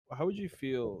how would you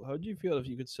feel? How would you feel if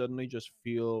you could suddenly just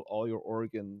feel all your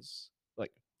organs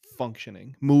like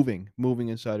functioning, moving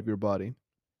inside of your body?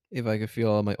 If I could feel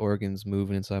all my organs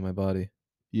moving inside my body,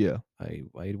 Yeah. I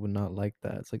would not like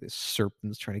that. It's like the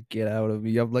serpent's trying to get out of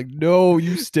me. I'm like, no,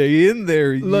 you stay in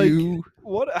there, Like you.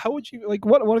 what? How would you like?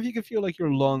 What if you could feel like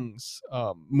your lungs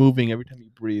moving every time you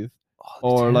breathe,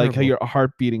 Oh, it'd be or like how terrible. your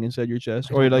heart beating inside your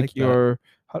chest, I or don't like like that. your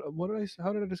how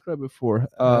did I describe it before?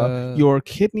 Uh, Your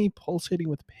kidney pulsating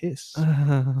with piss.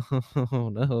 oh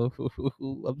no,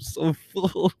 I'm so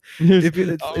full. Yes.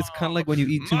 It's kind of like when you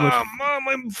eat too much. Mom,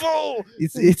 I'm full.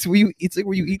 It's like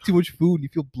where you eat too much food and you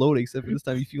feel bloated. Except for this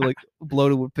time, you feel like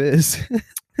bloated with piss.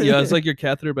 Yeah, it's like your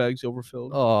catheter bag's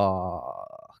overfilled. Oh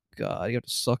god, you have to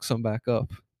suck some back up.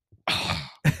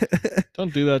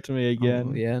 Don't do that to me again.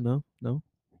 Oh, yeah, no.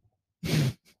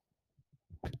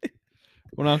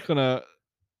 We're not gonna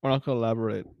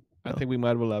elaborate. I No. think we might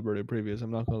have elaborated previous.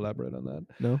 I'm not gonna elaborate on that.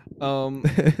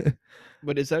 No.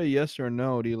 But is that a yes or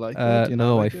no? Do you like it? Do you not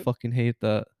No, I like it? fucking hate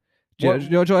that. What-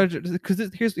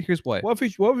 Because here's why. What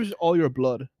if it's all your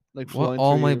blood like What flowing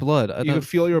all through my your, blood? I you don't. can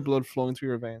feel your blood flowing through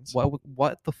your veins.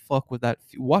 What the fuck would that?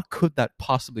 What could that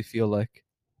possibly feel like?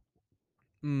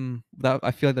 That I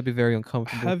feel like that'd be very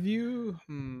uncomfortable. Have you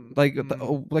Like,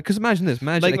 because imagine this.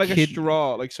 Imagine like a a kid.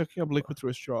 straw, like sucking up liquid through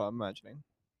a straw? I'm imagining.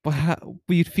 But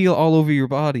you'd feel all over your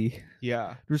body.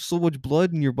 Yeah. There's so much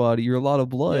blood in your body. You're a lot of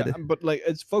blood. Yeah, but like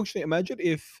it's functioning. Imagine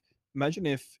if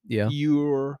Yeah.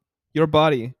 your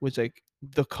body was like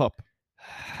the cup,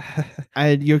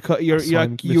 and your So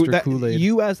I'm Mr. Kool-Aid.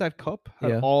 you as that cup had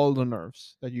Yeah. all the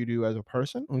nerves that you do as a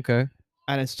person, Okay.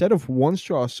 and instead of one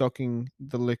straw sucking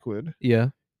the liquid, Yeah.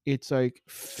 it's like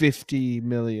 50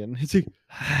 million. It's like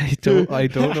I don't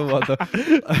know about the.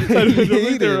 I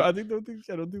don't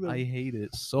think that. I hate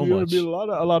it so You're gonna much. be a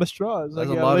lot of straws. That's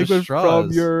Like, a yeah, lot of liquid from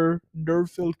straws. your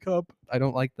nerve-filled cup. I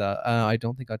don't like that. I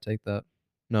don't think I'd take that.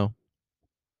 No,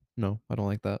 I don't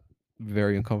like that.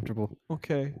 Very uncomfortable.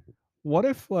 Okay. What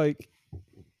if like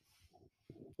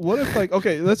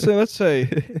okay, let's say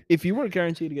if you were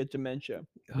guaranteed to get dementia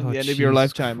at Oh, the end of your Jesus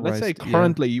lifetime, let's say Christ, yeah.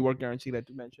 currently you are guaranteed that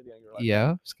dementia at the end of your lifetime.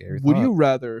 Yeah, scary. Would thought. you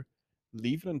rather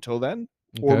leave it until then,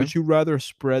 or Okay. would you rather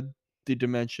spread the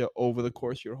dementia over the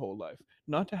course of your whole life?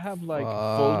 Not to have like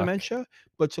full Fuck. dementia,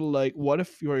 but to like, what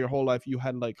if your whole life you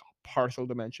had like partial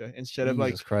dementia instead of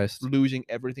like Jesus Christ. losing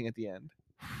everything at the end?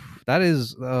 That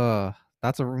is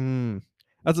that's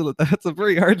a that's a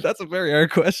very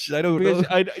hard question. I don't Because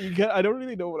know. I don't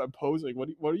really know what I'm posing. What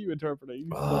are you interpreting?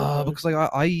 Because like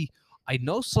I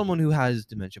know someone who has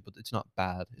dementia, but it's not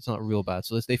bad. It's not real bad.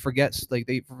 So they forget, like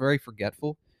they're very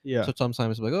forgetful. Yeah. So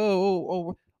sometimes it's like,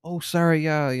 oh, sorry,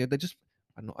 yeah. They just,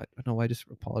 I know, I just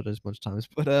apologize a bunch of times,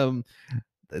 but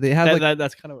they have like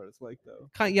That's kind of what it's like though.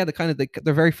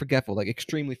 they're very forgetful, like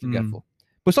extremely forgetful.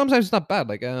 But sometimes it's not bad.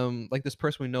 Like this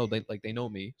person we know, they know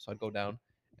me, so I'd go down,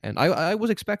 and I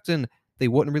was expecting they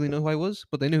wouldn't really know who I was,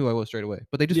 but they knew who I was straight away.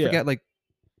 But they just Yeah. forget like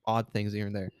odd things here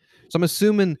and there. So I'm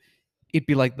assuming it'd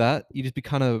be like that. You just be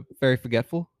kind of very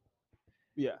forgetful.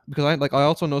 Yeah. Because I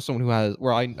also know someone who has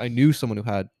I knew someone who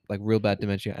had like real bad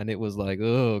dementia, and it was like,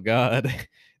 oh god,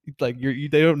 like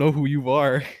they don't know who you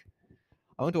are.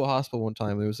 I went to a hospital one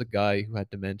time. There was a guy who had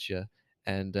dementia,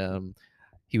 and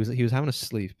he was having a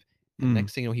sleep. And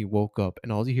next thing you know, he woke up,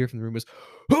 and all you hear from the room is,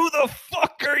 "Who the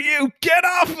fuck are you? Get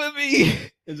off of me!"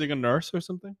 Is it like a nurse or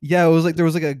something? Yeah, it was like there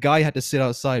was like a guy had to sit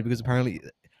outside because apparently,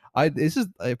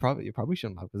 you probably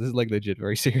shouldn't have, because this is like legit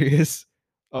very serious.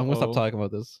 I'm gonna stop talking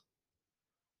about this.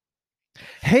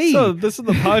 Hey, So this is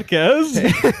the podcast.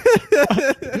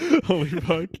 Holy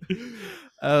fuck.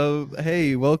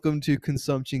 Hey, welcome to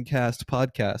Consumption Cast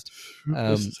podcast.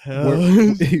 This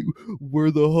is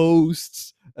We're the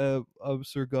hosts. I'm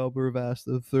Sir Gobbler of Ass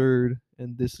the Third,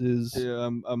 and this is Yeah,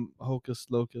 I'm Hocus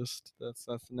Locust. That's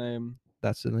the name.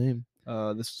 that's the name.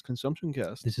 This is Consumption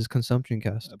Cast, This is Consumption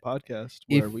Cast. a podcast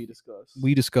If where we discuss.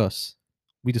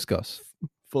 We discuss.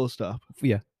 Full stop.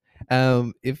 Yeah.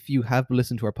 If you have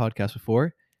listened to our podcast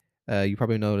before, you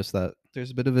probably noticed that there's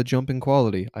a bit of a jump in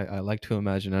quality. I like to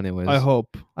imagine, anyways. I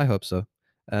hope I hope so.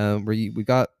 We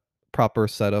got proper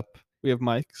setup. we have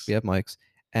mics. We have mics,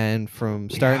 and from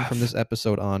We starting have from this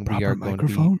episode on, we proper are going to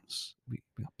microphones. be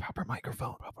we got proper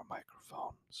microphone,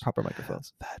 Proper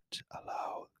microphones that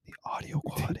allow the audio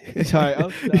quality. Sorry,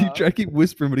 I'll you stop. try to keep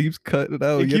whispering, but he keeps cutting it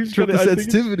out. It You have keeps to turn cutting- the I think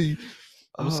it's- sensitivity.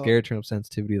 I'm Oh. scared to turn up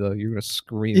sensitivity though. You're gonna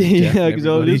scream. at Yeah, Jeff and because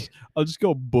everybody. I'll just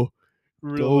go. Buh.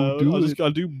 real Go loud. do I'll just it.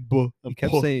 I'll do buh He and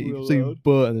kept puh saying, real loud.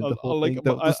 but, and then the I'll whole like thing,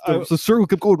 the I circle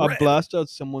kept going I red. blast out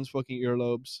someone's fucking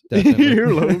earlobes, Definitely.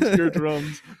 earlobes,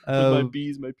 eardrums with my Um,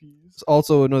 bees, my peas.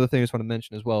 Also, another thing I just want to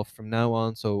mention as well. From now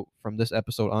on, so from this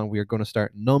episode on, we are going to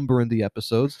start numbering the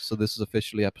episodes. So this is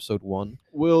officially episode 1.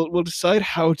 We'll decide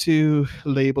how to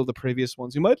label the previous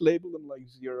ones. You might label them like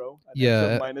 0, and then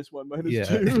Yeah, so -1, -2.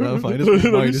 yeah, no, -1, That'd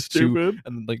be -2, stupid.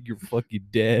 and like you're fucking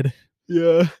dead.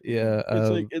 Yeah, Yeah,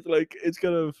 it's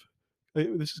kind of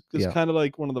this is yeah, kind of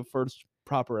like one of the first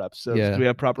proper episodes. yeah, We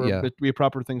have proper yeah.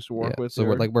 things to Yeah, work with so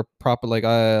here. we're proper like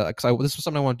this was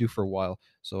something I want to do for a while,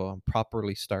 so I'm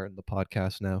properly starting the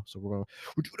podcast now. So we're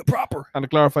doing it proper. And to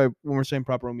clarify, when we're saying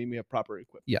proper, I mean we have proper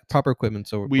equipment. Yeah, proper equipment.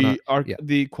 So we're We not, are yeah.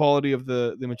 the quality of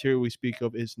the material we speak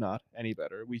of is not any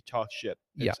better. We talk shit.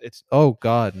 Yeah. It's Oh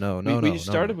God, no. we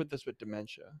started with this with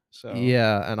dementia. So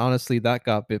Yeah, and honestly, that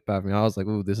got bit bad for me. I was like,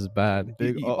 "Ooh, this is bad."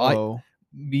 big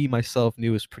Me myself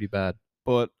knew it was pretty bad.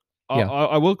 But Yeah.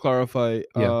 I will clarify.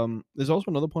 Yeah. There's also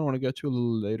another point I want to get to a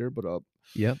little later, but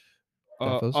Yep.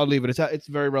 I'll leave it. It's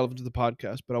very relevant to the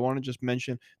podcast, but I want to just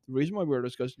mention the reason why we're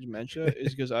discussing dementia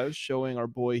is because I was showing our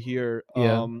boy here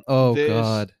Yeah. Oh this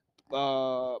God.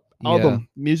 album,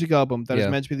 music album that is Yeah.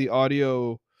 meant to be the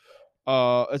audio.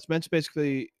 It's meant to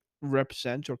basically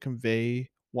represent or convey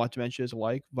what dementia is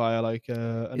like via like an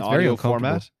It's very audio uncomfortable.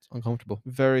 format. It's uncomfortable.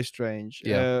 Very strange.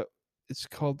 Yeah. It's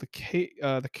called the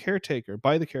Caretaker,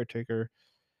 by the Caretaker.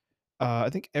 I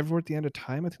think Everywhere at the End of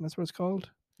Time. I think that's what it's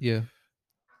called. Yeah.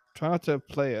 Try not to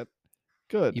play it.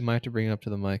 Good. You might have to bring it up to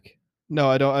the mic. No,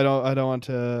 I don't want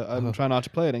to. I'm Oh. trying not to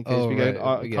play it in case we get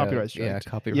copyright strike. Yeah,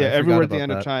 copyright. Yeah, I forgot Everywhere at the about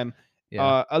End of that. Time.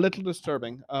 Yeah. A little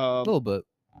disturbing. A little bit.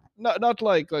 Not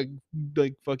like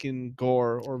fucking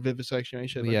gore or vivisection or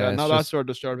shit like Yeah, that. it's Not that just sort of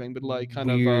disturbing, but like kind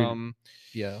weird. of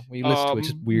Yeah, when you listen to it, it's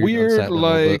just weird, weird, unsettling a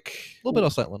little bit. like A little bit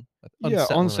unsettling. yeah,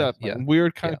 unsettling. Yeah.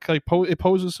 Weird kind of like it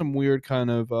poses some weird kind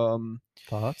of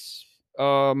Thoughts?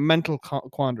 mental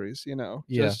quandaries, you know.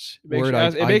 Yeah. Just it makes Word, you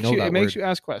ask, I know that it makes word. you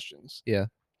ask questions. Yeah.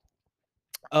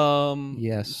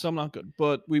 Yes. Some not good,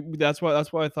 but that's why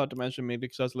I thought to mention me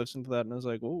because I was listening to that and I was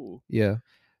like, oh Yeah.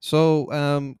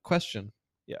 So, question.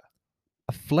 yeah,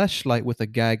 A fleshlight with a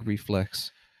gag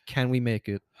reflex. Can we make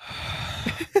it?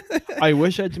 I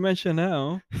wish I had dementia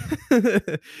now.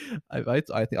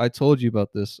 I told you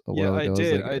about this a while ago.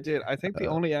 I did. I think the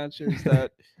only answer is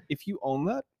that if you own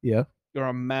that, Yeah. you're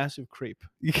a massive creep.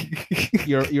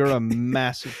 You're a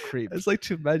massive creep. It's like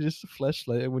to imagine just a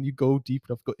fleshlight, and when you go deep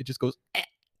enough, it just goes.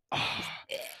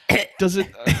 Does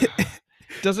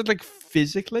it like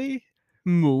physically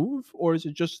move, or is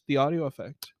it just the audio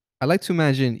effect? I like to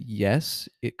imagine, yes,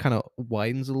 it kind of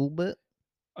widens a little bit,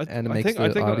 and it makes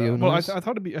the audio noise. I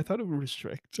thought it would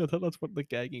restrict. I thought that's what the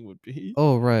gagging would be.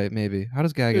 Oh right, maybe. How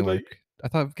does gagging like- work? I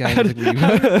thought gagging was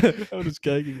like How does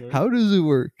gagging work? How does it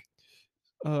work?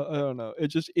 I don't know. It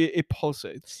just it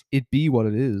pulsates. It be what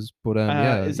it is, but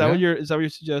yeah. Is that what you're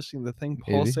suggesting? The thing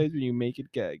Maybe. pulsates when you make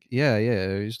it gag. Yeah.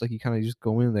 It's just like you kind of just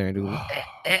go in there and do.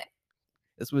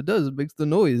 That's what it does. It makes the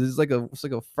noise. It's like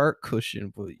a fart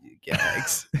cushion, but it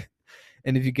gags.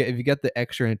 And if you get the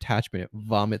extra attachment, it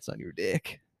vomits on your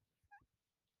dick.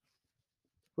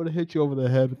 I'm gonna hit you over the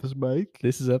head with this mic.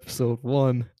 This is episode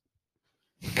 1.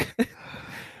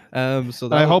 So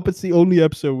I hope it's the only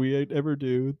episode we ever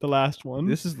do. The last one.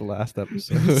 This is the last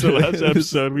episode. It's the last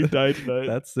episode. We died tonight.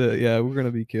 That's it. Yeah, we're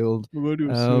gonna be killed. We're going to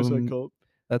do a suicide cult.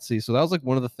 Let's see. So that was like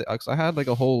one of the things. I had like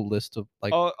a whole list of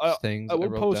like things I will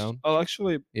wrote post. down.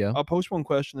 I'll post one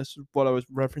question. This is what I was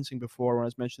referencing before when I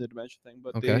was mentioning the dementia thing.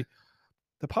 But Okay.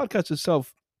 the podcast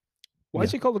itself, why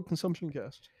is it called the Consumption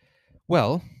Cast?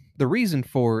 Well, the reason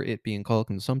for it being called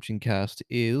Consumption Cast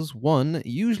is, one,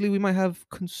 usually we might have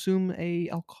consume a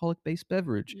alcoholic based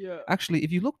beverage. Yeah. Actually,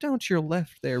 if you look down to your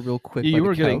left there real quick, You by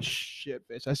were the getting couch, shit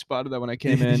face. I spotted that when I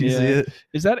came Did in. you see it?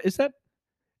 Is that?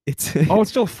 It's Oh,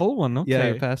 it's still a full one.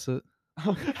 Okay. yeah, pass it.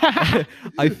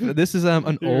 This This is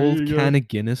an Here old you go. can of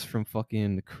Guinness from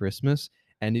fucking Christmas,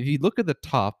 and if you look at the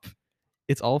top,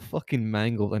 it's all fucking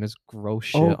mangled and it's gross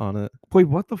shit Oh. on it. Wait,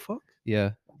 what the fuck?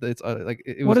 Yeah, it's like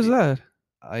it What was, is that?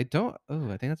 I don't. Oh,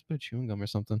 I think that's a bit of chewing gum or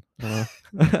something. I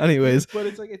don't know. Anyways, But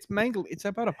it's like it's mangled. It's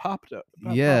about a pop though.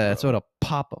 yeah, it's about to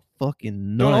pop a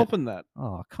fucking nut. Don't open that.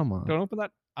 Oh, come on. Don't open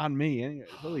that on me. Anyway,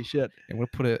 holy shit. I'm gonna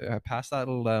put it past that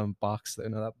little box there.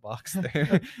 No, that box there.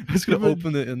 I'm just gonna Do you have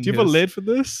open it. In Do you have a his- lid for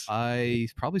this?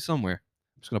 Probably somewhere.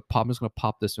 I'm just gonna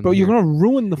pop this in. Bro, you're here. gonna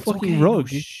ruin the It's fucking okay, no, rug.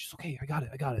 shh, it's okay. I got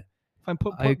it. Fine,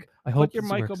 put I hope your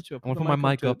this mic works. up to it. I'm gonna put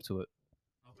my mic up to it.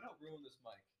 Ruin this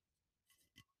mic.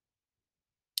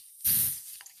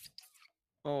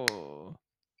 Oh.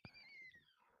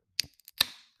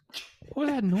 What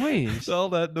was that noise? All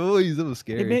that noise, it was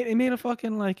scary. It made a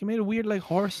fucking like it made a weird like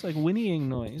horse like whinnying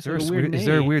noise. Like a weird Is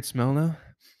there a neigh. weird smell now?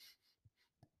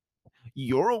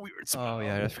 You're a weird Oh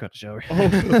yeah, I just forgot to shower.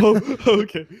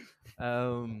 Okay.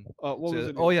 What was So-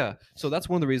 it? oh yeah, so that's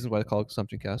one of the reasons why I call it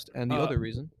Consumption Cast, and the Uh, other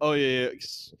reason. Oh yeah, yeah.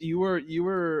 You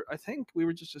were. I think we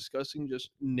were just discussing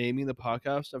just naming the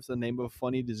podcast after the name of a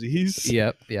funny disease.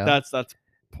 Yep, yeah. That's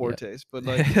poor Yeah. taste. But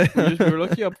like we were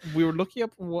looking up. We were looking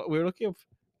up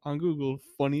on Google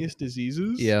funniest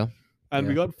diseases. yeah, And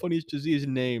we yeah. got funniest disease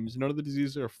names. None of the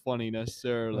diseases are funny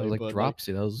necessarily. like but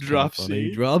Dropsy. That was kinda Dropsy.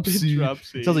 funny. Dropsy.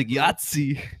 Dropsy. Sounds like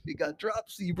Yahtzee. We got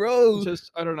Dropsy, bro. Just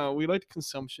I don't know. We liked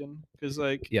consumption because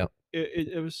like Yeah.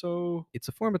 it was so. It's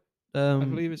a form of I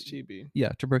believe it's chibi. yeah,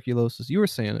 tuberculosis. You were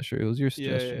saying it, sure. It was your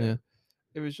suggestion. Yeah,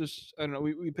 It was just I don't know.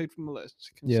 We picked from a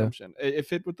list. Yeah. Consumption. It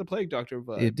fit with the Plague Doctor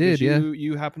vibe. It did, 'cause yeah.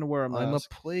 You happen to wear a mask. I'm a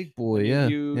plague boy. and Yeah,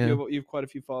 You yeah. you have quite a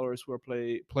few followers who are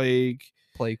plague.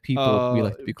 Plague people. We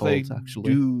like to be plague called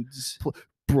actually. dudes.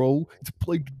 Bro, it's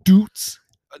plague dudes.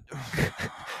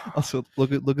 Also,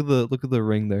 look at the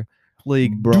ring there.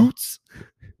 Plague Bro. dudes.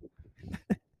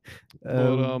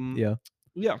 But, yeah.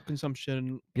 Yeah,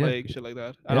 consumption, Yeah. plague, shit like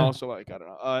that. And Yeah. also like I don't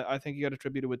know. I think you got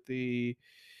attributed with the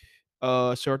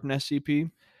certain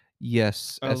SCP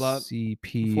Yes, a lot.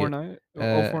 SCP 49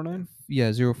 uh, 049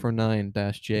 yeah,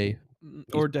 049-J.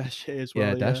 or dash A as well.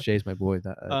 Yeah, Dash J is my boy.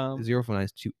 That 049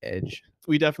 is too edge.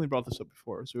 We definitely brought this up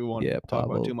before, so we won't Yeah, talk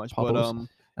about it too much. But Pablos.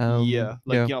 yeah,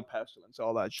 like yeah. you know, pestilence,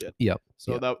 all that shit. Yep.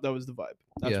 So yeah. that was the vibe.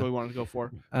 That's Yeah. what we wanted to go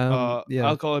for. Yeah.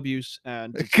 Alcohol abuse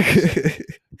and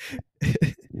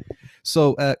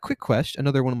So, quick quest.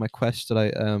 Another one of my quests that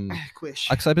I quish.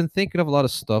 because I've been thinking of a lot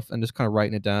of stuff and just kind of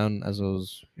writing it down as I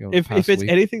was, If past it's week.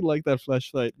 anything like that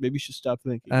flashlight, maybe you should stop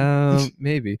thinking.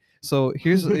 Maybe. So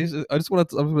here's I just want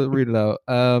to I'm gonna read it out.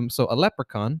 So a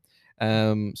leprechaun.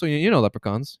 So you know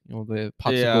leprechauns. You know the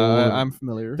pots of gold. yeah, and I'm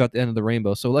familiar. got the end of the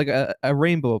rainbow. So like a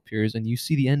rainbow appears and you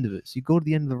see the end of it. So you go to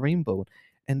the end of the rainbow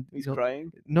and He's you know,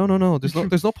 crying. no.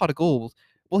 There's no pot of gold.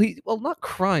 Well, not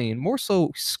crying, more so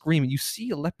screaming. You see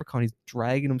a leprechaun. He's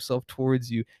dragging himself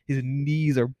towards you. His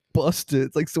knees are busted.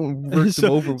 It's like someone worked him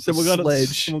over with a Someone got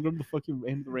sledge. someone got the fucking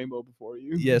end of the rainbow before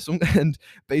you. Yeah, and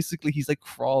basically he's like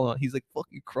crawling. He's like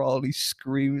fucking crawling. He's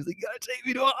screaming. He's like, "You gotta take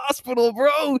me to a hospital,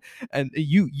 bro!" And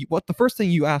you what the first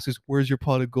thing you ask is, "Where's your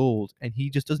pot of gold?" And he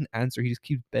just doesn't answer. He just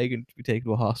keeps begging to be taken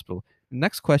to a hospital. The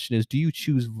next question is, do you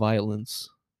choose violence?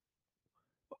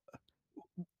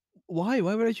 Why?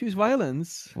 Why would I choose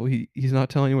violence? Well, he's not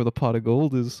telling you where the pot of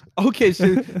gold is. Okay,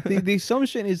 so the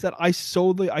assumption is that I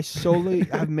solely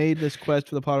have made this quest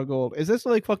for the pot of gold. Is this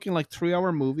like fucking like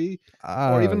 3-hour movie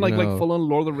or even like full on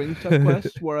Lord of the Rings type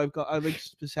quest where I've like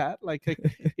sat like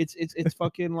it's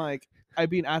fucking like I've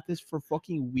been at this for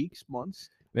fucking weeks, months,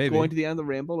 maybe. going to the end of the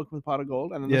rainbow looking for the pot of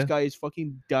gold, and then Yeah. this guy is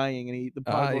fucking dying, and the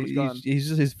pot of gold is gone. He's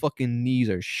just his fucking knees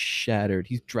are shattered.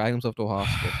 He's dragging himself to a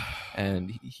hospital,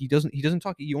 and he doesn't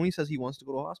talk. He only says he wants to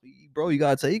go to a hospital. Bro, you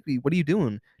gotta take me. What are you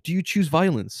doing? Do you choose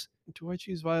violence? Do I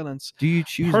choose violence? Do you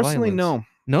choose Personally, violence?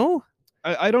 no. No.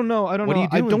 I don't know. I don't What know.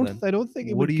 are you doing then? I don't think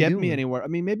it What would are you get me doing? anywhere. I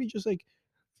mean, maybe just like,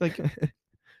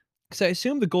 because I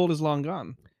assume the gold is long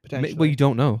gone. Potentially. Well, you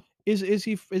don't know. Is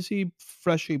he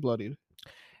freshly bloodied?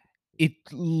 It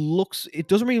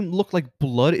doesn't really look like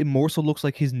blood. It more so looks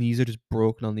like his knees are just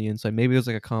broken on the inside. Maybe there's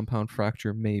like a compound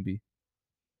fracture. Maybe.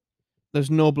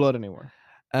 There's no blood anywhere.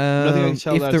 Nothing I can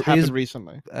tell if that's there happened is,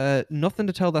 recently. nothing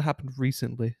to tell that happened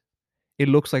recently. It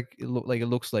looks like I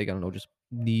don't know, just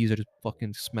knees are just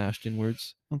fucking smashed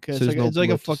inwards. Okay, so it's there's like no a blood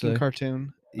to fucking say.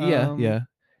 cartoon. Yeah, yeah.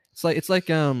 It's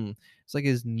like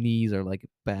his knees are like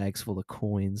bags full of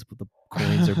coins, but the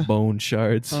coins are bone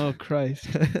shards. Oh Christ.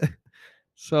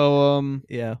 So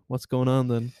Yeah, what's going on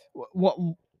then? what?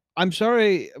 I'm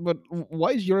sorry, but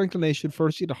why is your inclination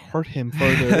firstly to hurt him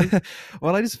further?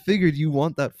 Well, I just figured you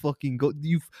want that fucking gold.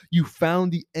 You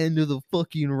found the end of the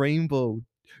fucking rainbow.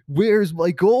 Where's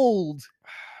my gold?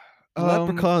 The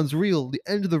leprechaun's real. The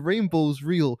end of the rainbow's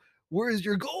real. Where's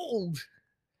your gold?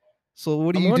 So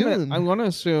what are you doing? I'm gonna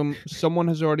assume someone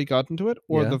has already gotten to it,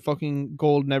 or Yeah. the fucking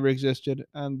gold never existed,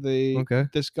 and Okay.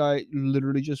 this guy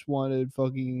literally just wanted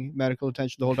fucking medical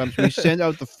attention the whole time. So he sent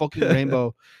out the fucking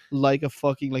rainbow like a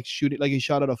fucking like shoot it like he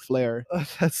shot out a flare.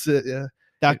 That's it. Yeah.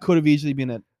 That could have easily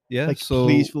been it. Yeah. Like, so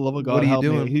please, for the love of God, what are you help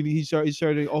doing? me. He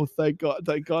started. Oh, thank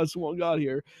God, someone got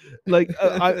here. Like,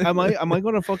 am I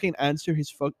gonna fucking answer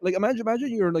his fuck? Like, imagine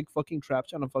you're like fucking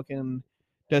trapped on a fucking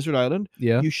desert island.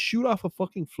 Yeah. You shoot off a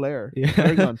fucking flare, Yeah.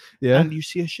 flare gun, Yeah. and you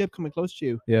see a ship coming close to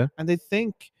you. Yeah. And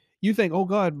you think, oh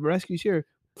God, rescue's here.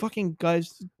 fucking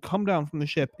guys come down from the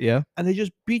ship Yeah. and they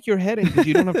just beat your head in because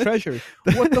you don't have treasure.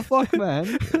 What the fuck,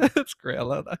 man? That's great. I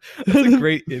love that. That's a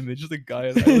great image. Just a guy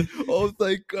on the island. Oh,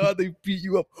 thank God they beat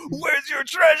you up. Where's your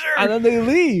treasure? And then they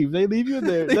leave. They leave you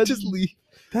there. They just leave.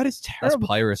 That is That's terrible.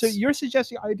 pirates. So you're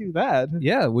suggesting I do that?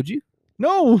 Yeah, would you?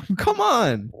 No. Come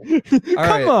on.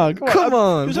 Come on. Come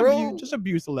on, Just bro. just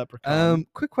abuse the leprechaun.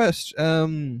 Quick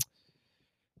question.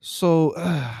 So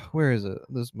where is it?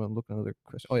 This I'm looking at another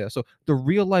question. Oh yeah, so the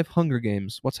real life Hunger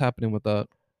Games. What's happening with that?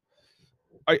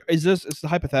 Is this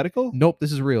hypothetical? Nope,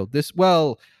 this is real.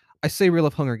 I say real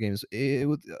life Hunger Games. It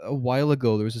was a while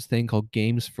ago. There was this thing called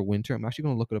Games for Winter. I'm actually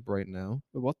gonna look it up right now.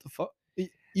 What the fuck?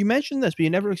 You mentioned this, but you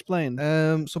never explained.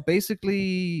 So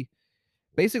basically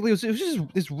it was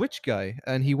just this rich guy,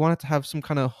 and he wanted to have some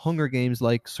kind of Hunger Games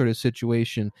like sort of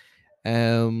situation,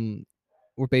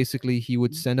 where basically he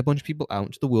would send a bunch of people out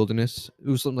into the wilderness. It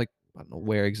was something like, I don't know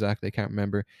where exactly, I can't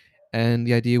remember. And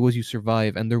the idea was you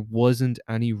survive, and there wasn't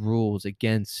any rules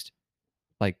against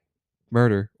like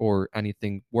murder or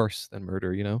anything worse than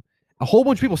murder. A whole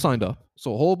bunch of people signed up.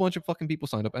 So a whole bunch of fucking people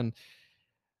signed up, and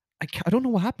I don't know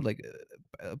what happened. Like,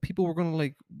 people were gonna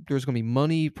there was gonna be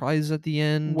money, prizes at the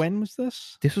end. When was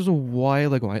this? This was a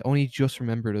while ago. I only just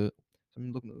remembered it.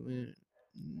 I'm looking at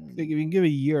If you can give a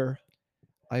year.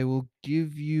 I will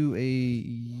give you a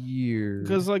year.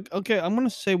 Because okay, I'm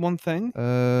gonna say one thing.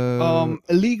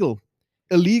 Illegal.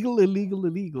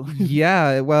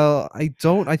 Yeah, well, I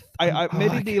don't.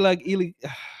 Maybe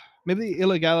maybe the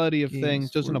illegality of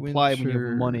things doesn't apply when you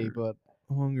have money, but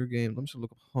Hunger Games. I'm just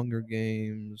look up Hunger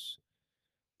Games.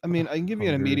 I mean, I can give you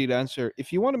an immediate answer.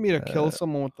 If you wanted me to kill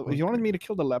someone if you wanted me to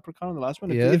kill the leprechaun in the last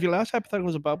one, if your last hypothetical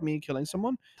was about me killing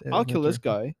someone, I'll kill this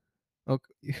guy.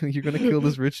 Okay, you're gonna kill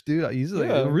this rich dude? He's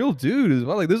like a real dude as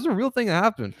well. Like, this is a real thing that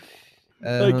happened.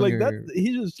 Like that.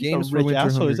 He's just Games a rich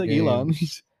asshole. He's like Elon.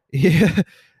 Yeah.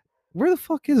 Where the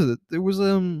fuck is it? There was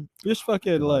just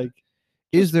fucking like.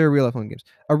 Is there a real life Hunger Games?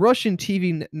 A Russian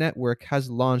TV network has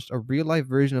launched a real life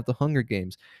version of the Hunger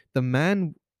Games. The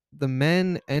men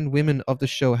and women of the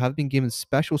show have been given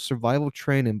special survival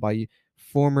training by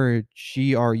former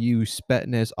GRU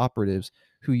Spetsnaz operatives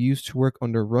who used to work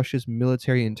under Russia's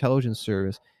military intelligence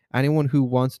service. Anyone who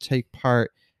wants to take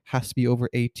part has to be over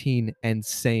 18 and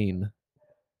sane.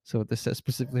 So this says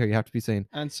specifically here you have to be sane.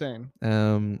 And sane.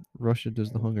 Russia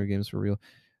does the Hunger Games for real.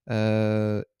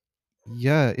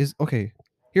 Yeah, okay.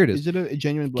 Here it is. Is it a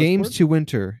genuine blood Games sport? to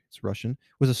Winter, it's Russian,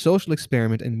 was a social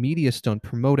experiment and media stunt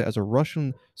promoted as a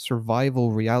Russian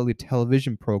survival reality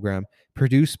television program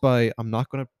produced by, I'm not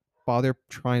going to bother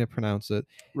trying to pronounce it.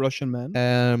 Russian man.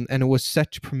 And it was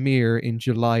set to premiere in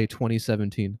July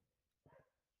 2017.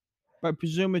 I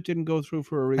presume it didn't go through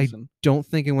for a reason. I don't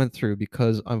think it went through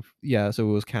because so it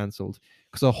was cancelled.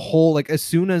 Because a whole, as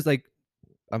soon as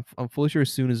I'm fully sure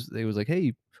as soon as it was like,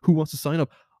 hey, who wants to sign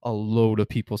up? A load of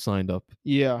people signed up.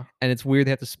 Yeah. And it's weird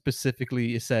they have to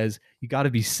specifically, it says you got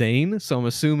to be sane. So I'm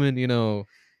assuming,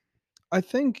 I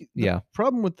think the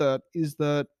problem with that is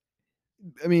that,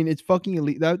 I mean, it's fucking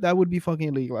illegal. That would be fucking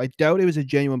illegal. I doubt it was a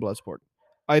genuine blood sport.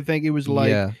 I think it was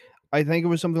I think it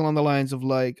was something along the lines of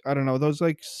I don't know, those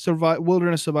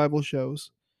wilderness survival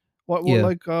shows. What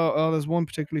there's one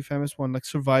particularly famous one, like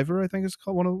Survivor, I think it's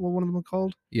called, one of them are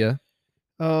called. Yeah.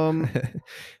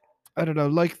 I don't know,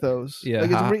 like those.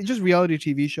 Yeah. It's just reality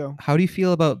TV show. How do you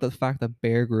feel about the fact that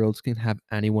Bear Grylls can have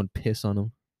anyone piss on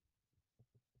him?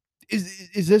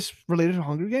 Is this related to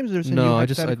Hunger Games? Or no, it's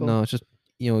just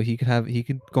he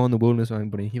could go in the wilderness or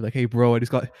anybody. He like, hey bro, I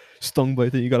just got stung by a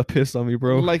thing. You gotta piss on me,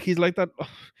 bro. Like he's like that.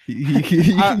 he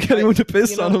can get anyone to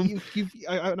piss on him.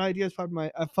 An idea has popped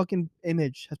a fucking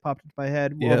image has popped into my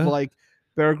head of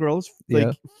Bear Grylls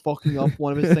fucking up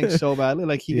one of his things so badly.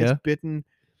 Like he gets bitten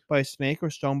by a snake or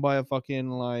stung by a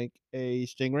fucking a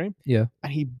stingray. Yeah.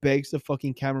 And he begs the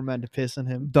fucking cameraman to piss on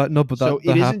him. That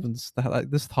happens.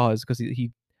 This thought is because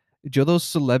he do you know those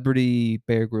celebrity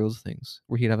Bear Grylls things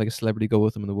where he'd have a celebrity go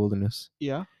with him in the wilderness?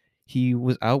 Yeah. He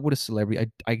was out with a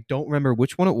celebrity. I don't remember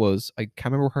which one it was. I can't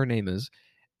remember what her name is.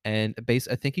 And I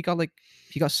think he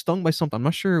got stung by something. I'm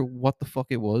not sure what the fuck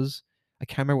it was. I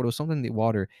can't remember what it was. Something in the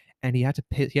water. And he had to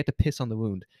piss on the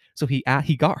wound. So he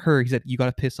got her. He said, "You got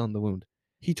to piss on the wound."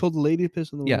 He told the lady to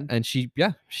piss on the wound. Yeah, and she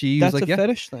That's was like, a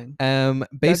fetish thing.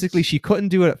 Basically, she couldn't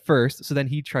do it at first, so then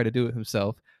he tried to do it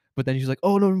himself. But then she's like,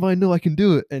 "Oh, never mind, no, I can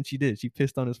do it," and she did. She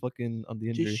pissed on the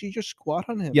injury. Did she just squat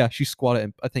on him? Yeah, she squatted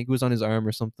him. I think it was on his arm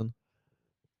or something.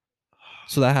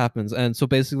 So that happens, and so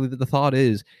basically, the thought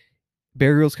is,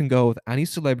 Bear Grylls can go with any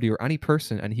celebrity or any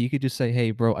person, and he could just say,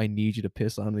 "Hey, bro, I need you to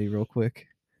piss on me real quick,"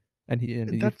 and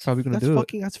he's probably gonna do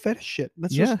it. That's fetish shit.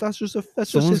 That's Yeah. just that's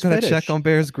Someone's just his gonna fetish. check on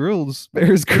Bear's Grills.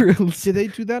 Bear's Grills. Did they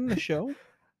do that in the show?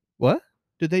 What?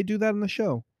 Did they do that in the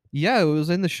show? Yeah, it was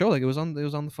in the show. Like it was on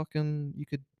the fucking. You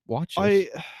could watch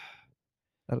it.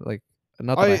 Like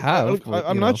not that I have. But,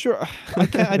 I'm not sure.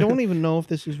 I don't even know if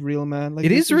this is real, man. Like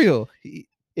it is real.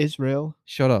 Is real.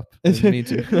 Shut up. I didn't mean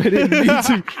to. I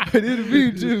didn't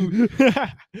mean to.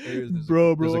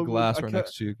 Bro, there's a glass right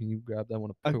next to you. Can you grab that? I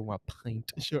want to pour my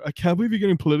pint. Sure. I can't believe you're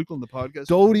getting political in the podcast.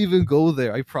 Don't even go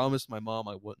there. I promised my mom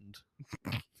I wouldn't.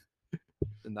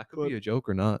 And that could be a joke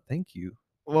or not. Thank you.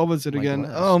 What was it again?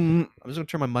 Glass. I'm just gonna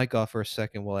turn my mic off for a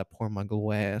second while I pour my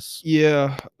glass.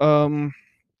 Yeah.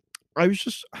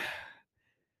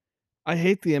 I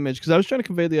hate the image because I was trying to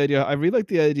convey the idea. I really like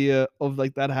the idea of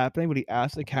like that happening, but he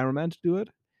asked the cameraman to do it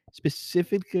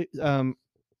specifically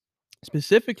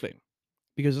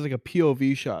because it's like a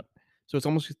POV shot, so it's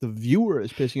almost like the viewer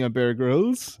is pissing on Bear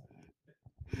Grylls.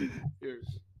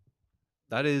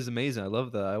 That is amazing. I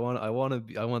love that. I want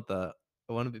that.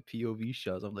 I want to be POV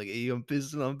shots. I'm like, hey, I'm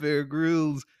pissing on Bear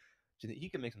Grylls. Do you think he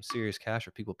can make some serious cash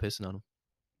for people pissing on him?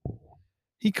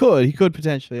 He could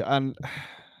potentially. And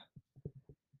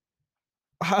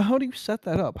how do you set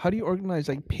that up? How do you organize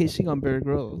like pissing on Bear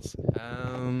Grylls?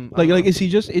 Like is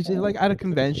it like at a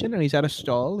convention and he's at a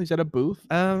stall, he's at a booth,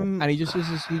 and he just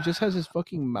has his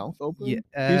fucking mouth open. Yeah,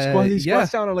 he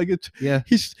squats down and like it. Yeah,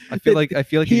 I feel like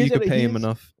if you could pay him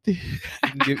enough,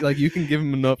 you can give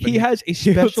him enough. He has a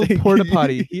special porta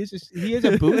potty. He has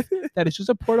a booth that is just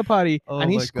a porta potty,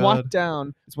 and he squat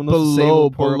down. It's one of those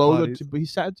below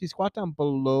he squat down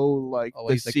below like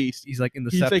the seat. He's like in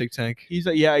the septic tank. He's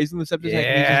in the septic tank.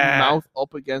 And he's just mouth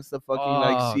up against the fucking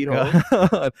like seat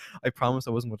hole. I promised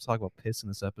I wasn't going to talk about piss in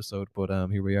this episode, but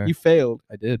here we are. You failed.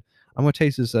 I did. I'm gonna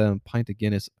taste this pint of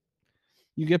Guinness.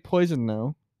 You get poisoned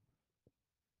now.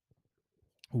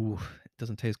 Ooh, it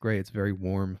doesn't taste great. It's very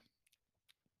warm.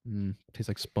 Tastes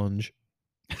like sponge.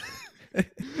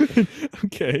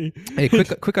 Okay. Hey,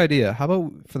 quick idea. How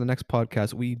about for the next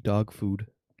podcast we eat dog food?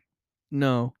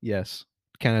 No. Yes.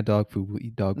 Canada dog food. We'll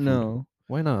eat dog food. No.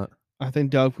 Why not? I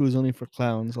think dog food is only for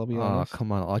clowns. I'll be honest. Oh,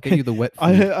 come on. I'll get you the wet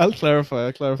food. I'll clarify.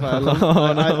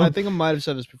 I think I might have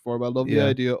said this before, but I love the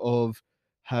idea of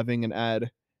having an ad,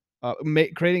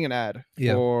 creating an ad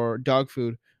for dog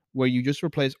food where you just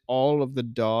replace all of the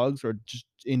dogs or just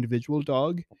individual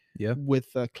dog with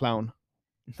a clown.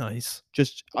 Nice.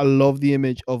 Just I love the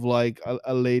image of like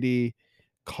a lady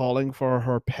calling for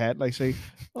her pet, like say,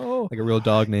 oh, like a real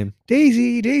dog name.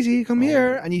 Daisy, come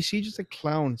here. And you see just a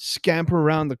clown scamper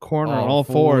around the corner on all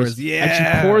fours. Yeah.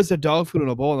 And she pours the dog food in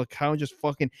a bowl and the clown just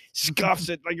fucking scuffs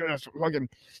it, like fucking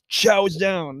chows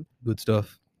down. Good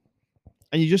stuff.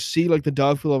 And you just see like the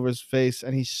dog food over his face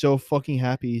and he's so fucking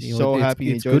happy. He's so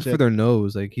happy. It's good for their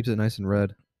nose. Like keeps it nice and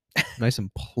red. Nice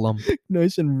and plump.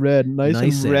 Nice and red.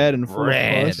 Nice and red and full of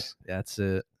pus. That's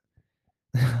it.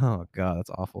 Oh god, that's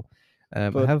awful. I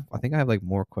think I have like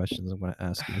more questions I'm going to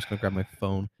ask you. I'm just going to grab my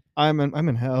phone. I'm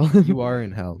in hell. You are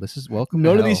in hell. This is welcome.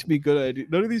 None of these should be good ideas.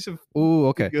 None of these have. Oh,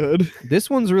 okay. Good. This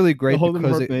one's really great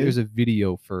because there's a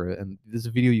video for it, and there's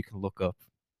a video you can look up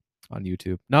on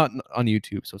YouTube. Not on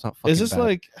YouTube, so it's not. Is this bad.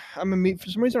 Like for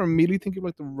some reason I'm immediately thinking of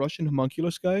like the Russian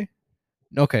homunculus guy?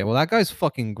 Okay, well that guy's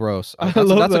fucking gross. That's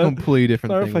a completely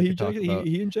different thing.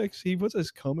 He puts his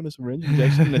cum in a syringe,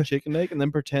 injects it in a chicken egg, and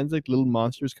then pretends like little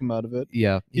monsters come out of it.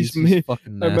 Yeah, he's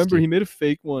fucking nasty. I remember he made a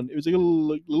fake one. It was like a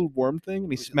little worm thing,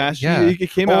 and he smashed it. It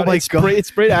came out. My God. It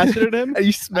sprayed acid at him. And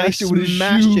he smashed it with his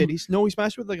shoe. He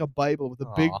smashed it with like a Bible, with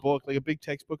a big book, like a big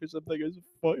textbook or something. It was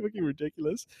fucking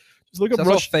ridiculous. Just look up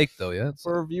Rush. Fake though, yeah.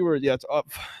 For a viewer, yeah, it's up.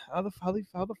 How the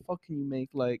fuck can you make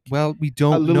like? Well, we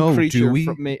don't know, do we?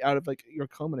 Made out of like your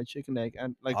cum and a chicken egg,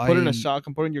 and like put it in a sock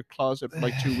and put it in your closet for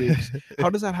like 2 weeks. How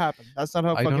does that happen? That's not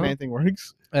how fucking anything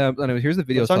works. Anyway, here's the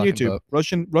video. It's on YouTube. About.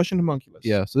 Russian homunculus.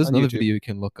 Yeah, so this is another video you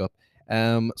can look up.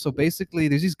 So basically,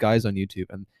 there's these guys on YouTube,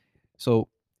 and so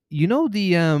you know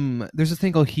there's a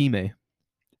thing called Hime.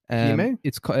 Hime?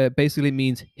 It's basically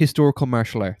means historical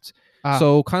martial arts.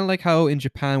 So kind of like how in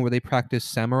Japan where they practice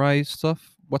samurai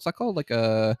stuff. What's that called? Like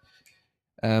do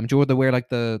you know they wear like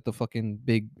the fucking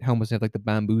big helmets and have like the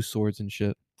bamboo swords and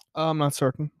shit? I'm not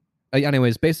certain.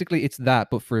 Anyways, basically it's that,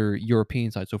 but for European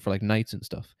side, so for like knights and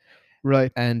stuff.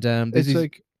 Right. And it's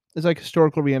like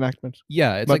historical reenactment.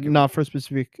 Yeah, it's but like not for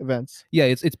specific events. Yeah,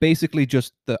 it's basically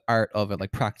just the art of it,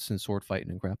 like practicing sword fighting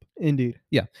and crap. Indeed.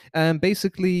 Yeah.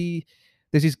 Basically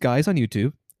there's these guys on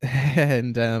YouTube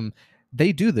and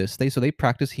they do this. They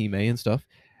practice Hime and stuff.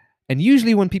 And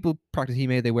usually when people practice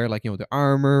Hime, they wear like, their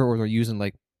armor or they're using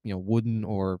like wooden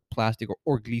or plastic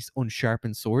or at least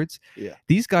unsharpened swords. Yeah.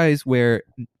 These guys wear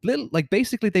little, like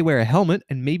basically they wear a helmet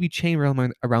and maybe chain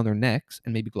around their necks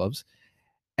and maybe gloves,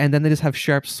 and then they just have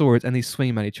sharp swords and they swing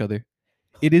them at each other.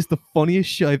 It is the funniest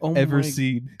shit I've Oh ever my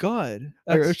seen. God,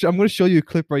 I'm going to show you a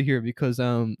clip right here because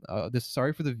this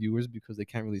sorry for the viewers because they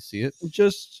can't really see it.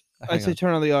 just Hang I'd say on.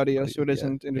 turn on the audio so it Yeah,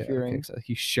 isn't yeah, interfering. okay, so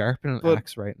he's sharpening an But-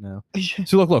 axe right now.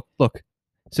 So look.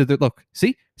 So look,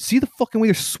 see the fucking way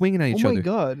they're swinging at each Oh my other.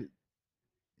 God,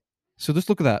 So just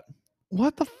look at that.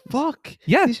 what the fuck?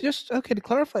 Yeah. These just okay to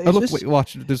clarify. Oh, Is look, this, wait,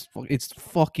 watch. It's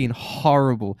fucking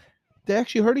horrible. they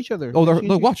actually hurt each other? Oh, Did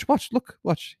you- watch. Look,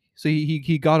 watch. So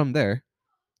he got him there.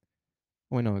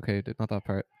 Oh, wait, no, okay, not that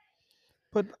part.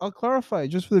 But I'll clarify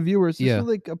just for the viewers. This Yeah. is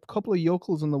like a couple of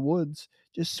yokels in the woods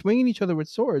just swinging each other with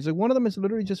swords. Like one of them is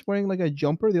literally just wearing like a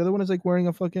jumper. The other one is like wearing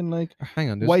a fucking like Hang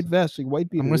on, white vest, like white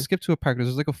beater. I'm gonna skip to a part.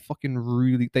 There's like a fucking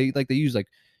really they use like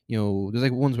there's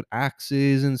like ones with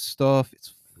axes and stuff.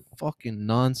 It's fucking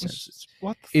nonsense.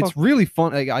 What the fuck? It's really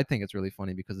fun. I think it's really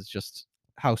funny because it's just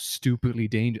how stupidly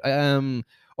dangerous.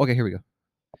 Okay, here we go.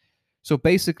 So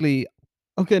basically,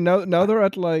 Okay, now they're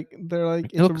at like it's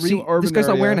look, a real see, urban this guy's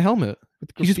not wearing a area helmet. with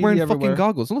He's just graffiti wearing everywhere. fucking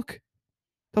goggles. Look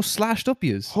how slashed up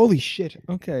he is. Holy shit.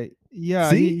 Okay. Yeah,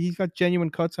 See? he's got genuine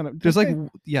cuts on it. There's like, Okay.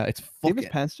 yeah, it's Do you have fucking.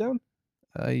 his pants down?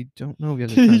 I don't know if he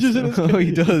has He his just pants had down. his- Oh,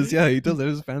 he does. Yeah, he does.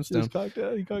 There's his pants He's down. cocked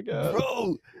out. He cocked out.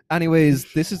 Bro. Anyways,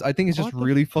 I think it's just What the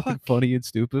really fucking fuck? funny and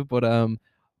stupid, but I'm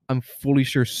fully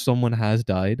sure someone has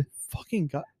died. Fucking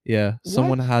god. Yeah,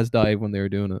 someone What? has died when they were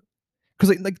doing it. Cause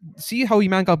like see how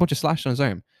man got a bunch of slashes on his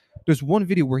arm. There's one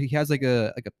video where he has like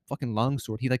a fucking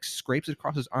longsword. He like scrapes it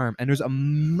across his arm, and there's a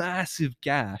massive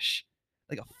gash,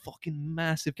 like a fucking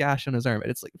massive gash on his arm,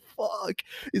 and it's like, fuck,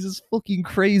 this is fucking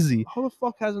crazy. How the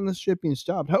fuck hasn't this shit been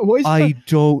stopped? Why is I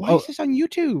don't. why is this on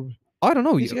YouTube? I don't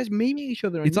know. These guys maiming each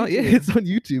other on It's on. Yeah, YouTube. it's on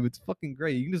YouTube. It's fucking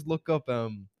great. You can just look up.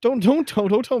 Don't tell them to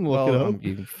look it up.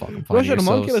 You can fucking find Russian it yourselves.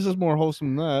 homunculus is more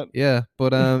wholesome than that. Yeah,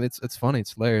 but it's funny.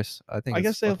 It's hilarious. I think. I it's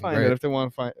guess they'll fucking find great. it if they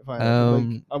want to find it. But,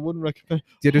 like, I wouldn't recommend.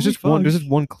 Yeah, there's Holy just one. There's fuck.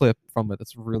 just one clip from it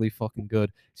that's really fucking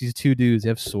good. These two dudes, they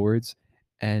have swords,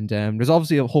 and there's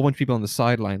obviously a whole bunch of people on the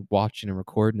sideline watching and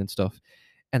recording and stuff,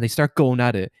 and they start going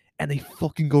at it, and they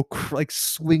fucking go like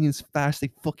swing as fast as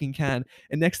they fucking can,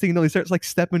 and next thing you know, they start like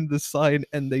stepping to the side,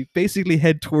 and they basically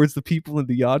head towards the people in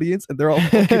the audience, and they're all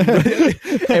fucking.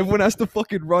 Everyone has to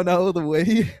fucking run out of the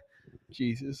way.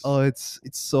 Jesus. Oh, it's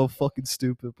so fucking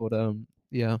stupid, but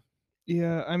yeah.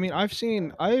 Yeah, I mean, I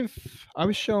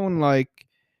was shown like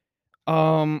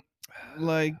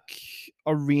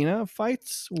arena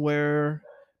fights where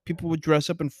people would dress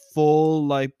up in full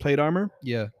like plate armor,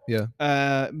 Yeah, yeah.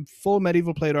 full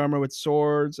medieval plate armor with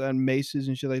swords and maces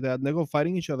and shit like that, and they go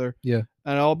fighting each other. Yeah.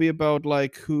 And it'll be about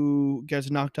like who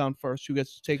gets knocked down first, who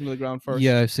gets taken to the ground first.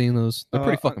 Yeah, I've seen those. They're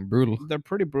pretty Uh, fucking brutal. They're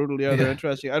pretty brutal. Yeah, they're Yeah.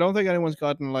 interesting. I don't think anyone's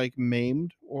gotten like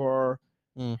maimed or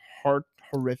hurt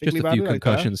horrificaally Just a badly few like that.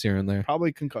 concussions here and there.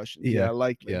 Probably concussions. Yeah, Yeah,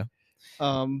 likely. yeah.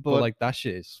 But But like that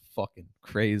shit is fucking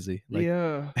crazy. Like,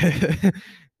 yeah.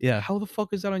 yeah. How the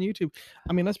fuck is that on YouTube?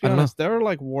 I mean, let's be I don't know. honest. There are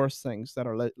like worse things that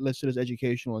are listed as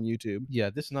educational on YouTube. Yeah,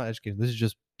 this is not education. This is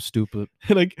just stupid.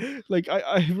 like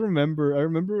I remember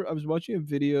I was watching a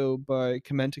video by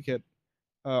Commenticate,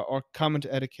 or Comment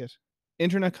Etiquette,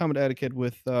 Internet Comment Etiquette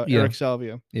with Yeah. Eric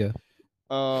Salvia. Yeah.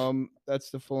 That's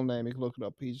the full name. You can look it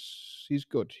up. He's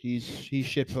good. He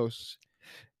shit posts.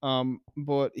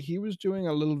 But he was doing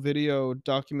a little video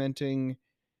documenting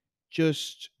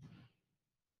just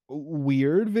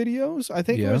weird videos. I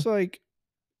think it Yeah. was like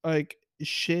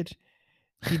shit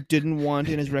he didn't want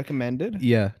in his recommended.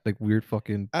 Yeah, like weird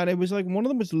fucking And it was like one of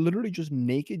them was literally just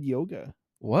naked yoga.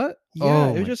 what? Yeah, Oh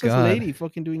it was my just God. this lady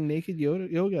fucking doing naked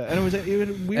yoga, and it was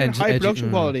weird And high production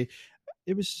mm. quality.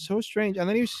 It was so strange. And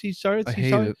then he started I he hate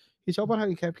started, it. he talked about how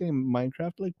he kept getting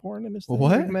Minecraft like porn in his thing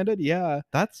What? recommended. Yeah,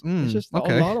 That's it's just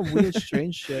okay. a lot of weird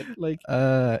strange shit. Like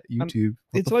YouTube.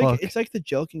 What it's the like fuck? it's like the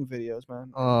joking videos,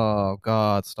 man. Oh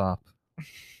God, stop.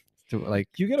 Like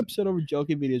You get upset over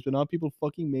joking videos, but not people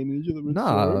fucking maiming each other with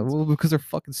nah, swords. well because they're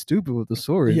fucking stupid with the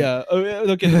sword. Yeah. Oh, yeah.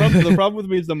 Okay. The problem with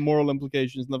me is the moral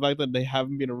implications and the fact that they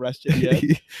haven't been arrested yet,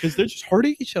 because they're just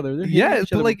hurting each other. They're hitting Yeah, each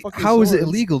but other like, with fucking how is it swords.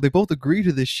 illegal? They both agree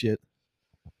to this shit.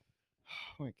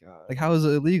 Oh my god. Like, how is it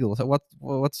illegal? So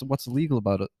what's illegal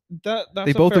about it? That's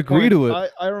they a both fair agree point. to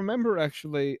it. I remember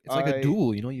actually. It's like a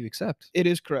duel, you accept. It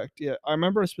is correct. Yeah, I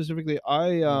remember specifically.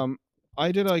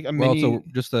 I did like a Well, mini. so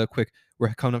just a quick,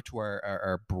 we're coming up to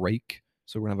our break,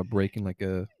 so we're gonna have a break in like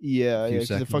a Yeah, few yeah. Because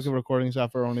the seconds. fucking recording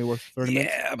software only works for 30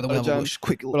 minutes. but then we'll have a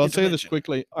quick. But I'll tell you this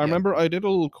quickly. I Yeah. remember I did a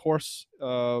little course.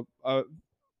 I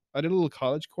did a little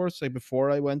college course like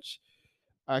before I went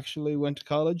actually went to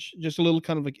college. Just a little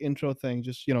kind of like intro thing,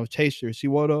 just taster, see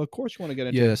what course you want to get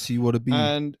into. Yeah, see what it be.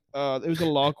 And it was a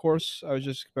law course. I was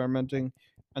just experimenting,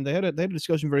 and they had a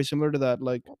discussion very similar to that.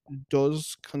 Like,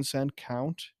 does consent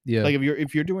count? Yeah. Like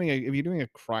if you're doing a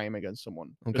crime against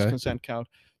someone, does Okay. consent count?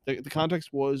 The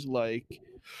context was like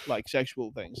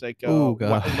sexual things, like Oh,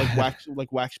 God.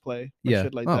 like wax play, Yeah.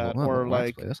 shit like Oh, that, well, or well,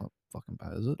 like, that's not fucking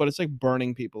bad, is it? but it's like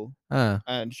burning people Ah,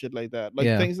 and shit like that, like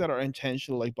Yeah. things that are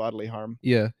intentional, like bodily harm.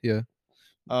 yeah, yeah.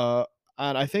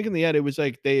 And I think in the end it was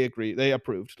like they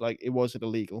approved, like it wasn't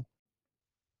illegal.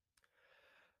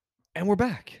 And we're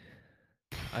back.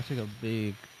 I took a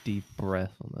big, deep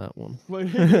breath on that one.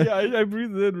 Yeah, I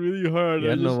breathed in really hard.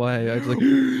 Yeah, I don't know why. I was like,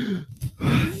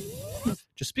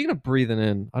 just speaking of breathing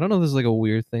in, I don't know if this is like a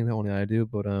weird thing that only I do,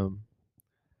 but Yeah.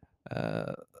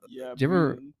 do you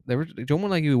ever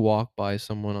like you walk by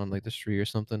someone on like the street or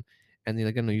something, and you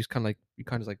like, I don't know, you just kind of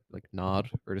like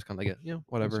nod or just kind of like,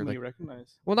 whatever, Somebody like, you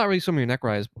recognize? well, not really someone you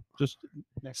recognize, Just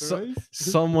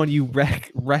someone you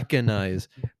recognize,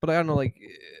 but I don't know, like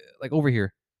over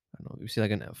here. I don't know. You see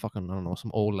like a fucking, I don't know,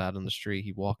 some old lad on the street.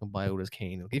 He walking by with his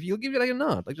cane. He'll give you like a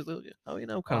nod, like just kind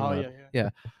of nod. Yeah.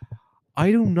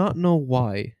 I do not know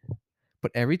why,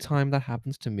 but every time that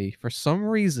happens to me, for some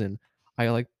reason, I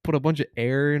like put a bunch of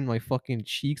air in my fucking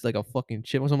cheeks, like a fucking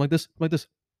chip or something like this.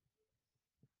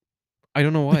 I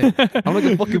don't know why. I'm like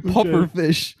a fucking puffer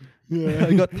fish. Yeah,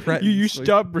 I got threatened. You so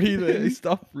stop breathing. I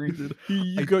stopped breathing.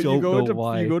 You I go don't know into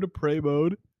why. you go to pray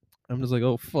mode. I'm just like,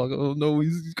 oh fuck, oh no,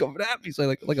 he's coming at me. So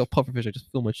I like a puffer fish, I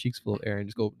just fill my cheeks full of air and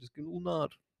just give a little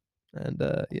nod. And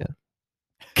yeah.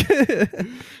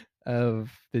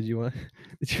 Did you want?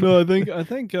 No, I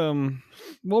think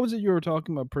what was it you were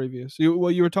talking about previous? You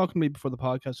were talking to me before the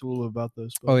podcast a little bit about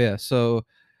this. Oh yeah, so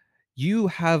you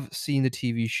have seen the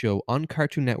TV show on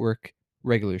Cartoon Network,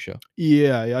 regular show.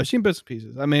 Yeah, I've seen bits and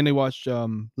pieces. I mainly watched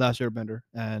Last Airbender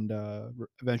and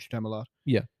Adventure Time a lot.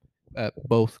 Yeah,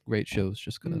 both great shows.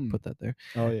 Just gonna put that there.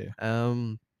 Oh yeah.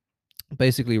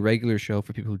 Basically, regular show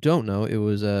for people who don't know. It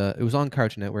was on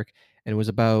Cartoon Network, and it was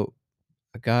about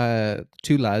a guy,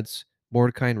 two lads,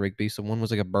 Mordecai and Rigby. So one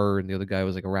was like a bird, and the other guy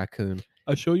was like a raccoon.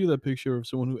 I'll show you that picture of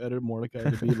someone who edited Mordecai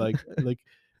to be like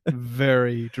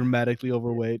very dramatically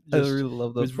overweight. I really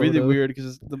love that. It's really weird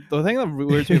because the thing that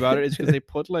weirds me about it is because they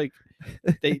put like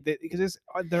because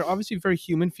they're obviously very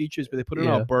human features, but they put it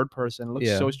on a bird person. It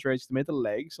looks so strange. They made the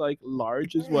legs like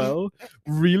large as well,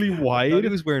 really wide. He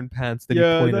was wearing pants. Then he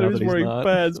was wearing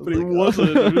pants, but he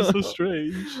wasn't. It was so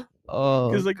strange. Oh,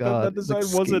 because like that design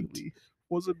wasn't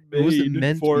meant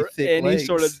made for any legs.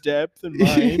 sort of depth in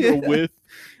mind or width.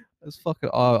 That's fucking.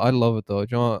 Oh, I love it though,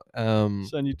 John. I'll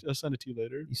send it to you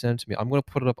later. You send it to me. I'm gonna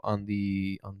put it up on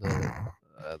the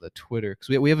Twitter, because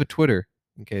we have a Twitter,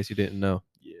 in case you didn't know.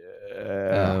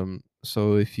 Yeah.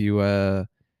 So if you want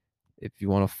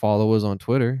to follow us on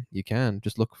Twitter, you can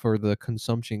just look for the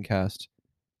Consumption Cast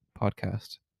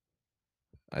podcast.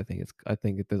 I think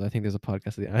there's a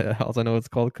podcast. Also, I know it's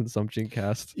called Consumption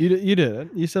Cast. You did it.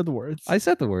 You said the words. I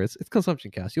said the words. It's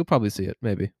Consumption Cast. You'll probably see it.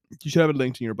 Maybe. You should have it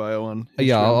linked in your bio on Instagram.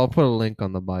 Yeah, I'll put a link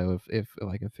on the bio if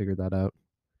I can figure that out.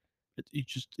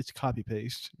 It's copy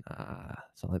paste. Nah,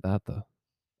 it's not like that though.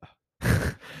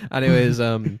 Anyways,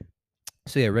 so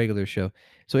yeah, regular show.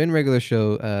 So in regular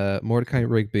show, Mordecai and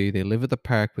Rigby, they live at the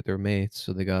park with their mates.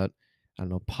 So they got, I don't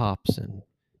know, Pops and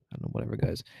I don't know, whatever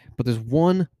guys. But there's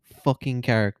one fucking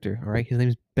character, all right? His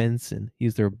name's Benson.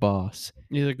 He's their boss.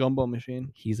 He's a gumball machine.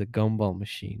 He's a gumball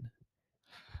machine.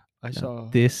 I saw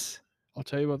this. I'll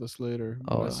tell you about this later.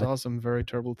 Oh, I saw some very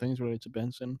terrible things related to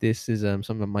Benson. This is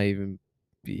something that might even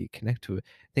be connected to it.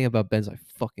 The thing about Benson,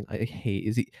 I hate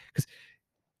is because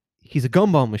he's a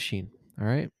gumball machine. All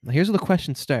right. Now here's where the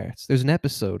question starts. There's an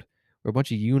episode where a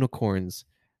bunch of unicorns,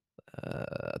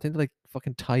 I think they like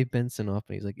fucking tie Benson up,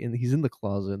 and he's in the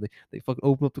closet, and they fucking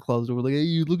open up the closet door, like, hey,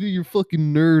 you look at your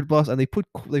fucking nerd boss, and they put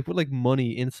like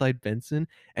money inside Benson,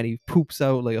 and he poops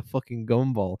out like a fucking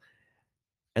gumball,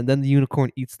 and then the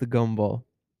unicorn eats the gumball.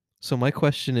 So my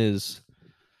question is,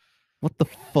 what the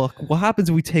fuck? What happens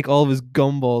if we take all of his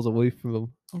gumballs away from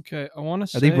him? Okay, I want to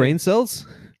say. Are they brain cells?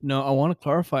 No, I want to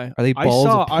clarify. Are they balls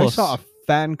of pus? I saw a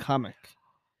fan comic.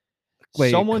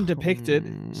 Wait, someone depicted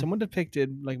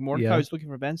like Mordecai was looking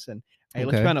for Benson, and he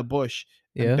looks around a bush,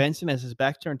 and Benson has his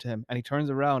back turned to him, and he turns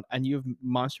around, and you have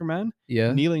Monster Man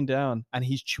kneeling down, and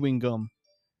he's chewing gum.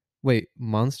 Wait,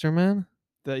 Monster Man?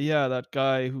 That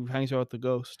guy who hangs out with the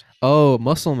ghost. Oh,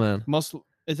 Muscle Man.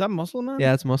 Is that Muscle Man?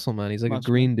 Yeah, it's Muscle Man. He's like a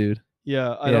green dude.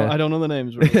 Yeah, I don't know the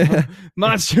names. Really.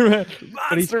 Monster Man.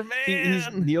 Monster Man. He's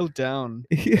kneeled down,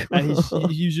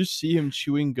 and you just see him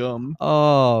chewing gum.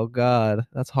 Oh God,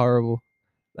 that's horrible.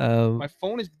 My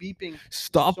phone is beeping.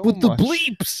 Stop so with the much.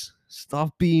 bleeps.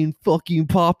 Stop being fucking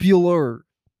popular.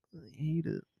 I hate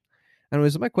it.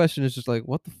 Anyways, my question is just like,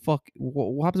 what the fuck?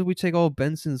 What happens if we take all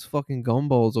Benson's fucking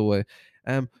gumballs away?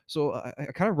 So I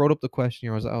kind of wrote up the question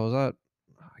here. I was at,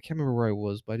 I can't remember where I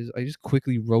was, but I just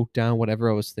quickly wrote down whatever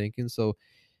I was thinking. So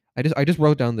I just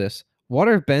wrote down this. What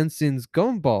are Benson's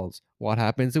gumballs? What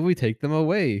happens if we take them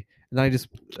away? And then I just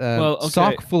Well, okay.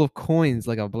 sock full of coins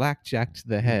like a blackjack to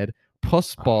the head,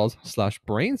 pus balls /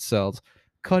 brain cells.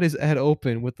 Cut his head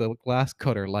open with a glass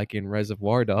cutter like in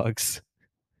Reservoir Dogs.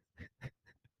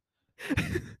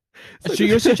 So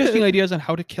you're suggesting ideas on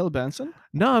how to kill Benson?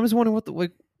 No, I'm just wondering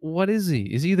what is he?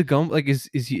 Is he the gum? Like is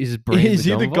his brain? Is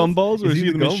the he the gumballs or is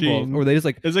he the gumballs? machine? Or are they just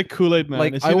like Is it Kool-Aid Man?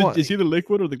 Like, is he the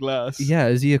liquid or the glass? yeah?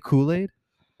 Is he a Kool-Aid?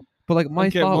 But like my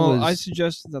thought was, I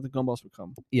suggest that the gumballs would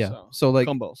come. yeah. So like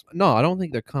gumballs. No, I don't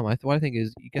think they're cum. What I think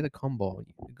is you get a gumball.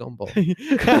 Gumball.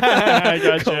 I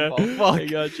gotcha. Gumball. Fuck. I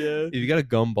gotcha. If you got a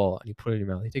gumball and you put it in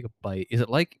your mouth, you take a bite. Is it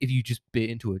like if you just bit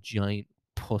into a giant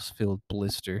pus-filled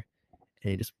blister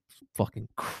and it just fucking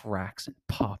cracks and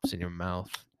pops in your mouth?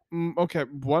 Okay,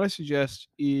 what I suggest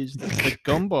is that the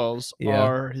gumballs Yeah.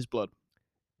 are his blood.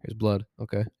 Here's blood.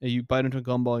 Okay. You bite into a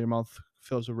gumball, your mouth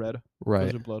fills with red. Right.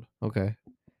 Fills with blood. Okay.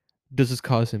 Does this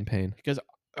cause him pain? Because,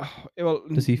 well,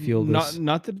 Does he feel this?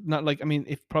 Not like, I mean,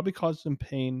 it probably causes him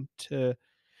pain to.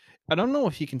 I don't know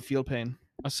if he can feel pain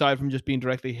aside from just being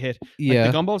directly hit. Yeah.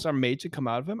 Like, the gumballs are made to come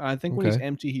out of him, and I think when he's Okay.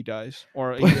 empty, he dies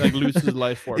or he like loses his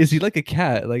life force. Is he like a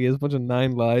cat? Like he has a bunch of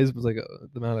 9 lives, but like the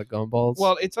amount of gumballs.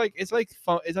 Well, it's like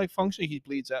functionally he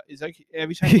bleeds out. It's like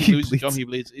every time he loses bleeds. gum, he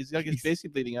bleeds. It's like it's basically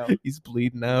bleeding out. He's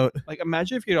bleeding out. Like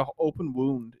imagine if you had an open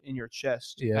wound in your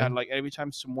chest, Yeah. and like every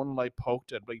time someone like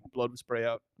poked it, like blood would spray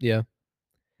out. Yeah.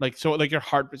 Like so, like your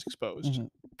heart was exposed.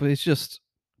 But it's just,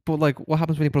 but like, what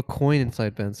happens when you put a coin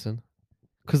inside Benson?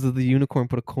 Because the unicorn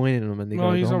put a coin in him, and they got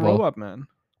No, a he's a gumball. robot man.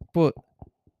 But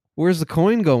where's the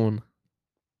coin going?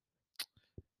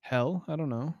 Hell, I don't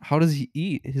know. How does he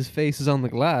eat? His face is on the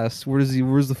glass. Where's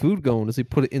the food going? Does he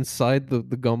put it inside the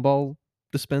gumball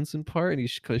dispensing part, and he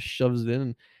kind of shoves it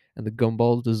in, and the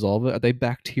gumballs dissolve it? Are they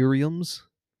bacteriums?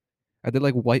 Are they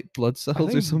like white blood cells I or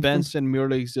think something? Benson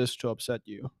merely exists to upset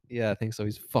you. Yeah, I think so.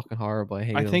 He's fucking horrible. I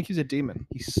hate him. I think he's a demon.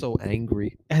 He's so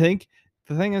angry. I think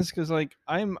the thing is because like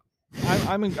I'm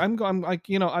like,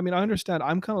 you know, I mean, I understand.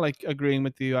 I'm kind of like agreeing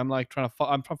with you. I'm like trying to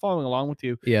I'm following along with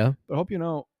you. Yeah. But I hope you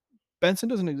know, Benson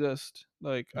doesn't exist.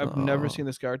 Like I've never Oh. seen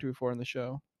this character before in the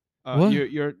show. What?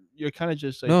 You're kind of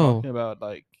just like No. talking about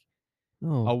like a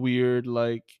No. weird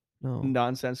like No.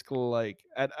 nonsensical like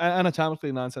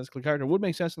anatomically nonsensical character. Would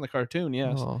make sense in the cartoon,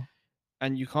 yes. No.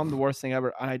 And you call him the worst thing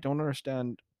ever, and I don't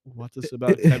understand what this is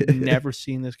about. 'Cause I've never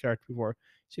seen this character before.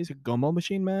 So he's a gumball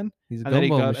machine man, He's a and then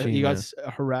gumball machine. he man.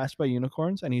 got harassed by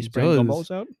unicorns, and he's He spraying does.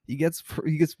 gumballs out. He gets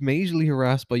majorly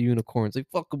harassed by unicorns. They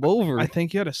fuck him over. I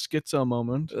think he had a schizo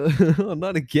moment.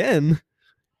 Not again.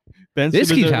 Benson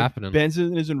This keeps happening.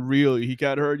 Benson isn't real. He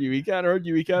can't hurt you. He can't hurt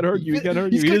you. He can't hurt you. He can't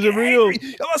hurt you. He's He gonna isn't get real.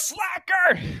 angry. I'm a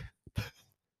slacker.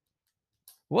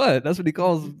 What? That's what he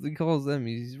calls them.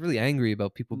 He's really angry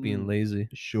about people being lazy.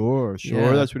 Sure,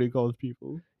 Yeah. That's what he calls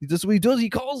people. That's what he does. He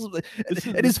calls them, This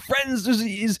is- and his friends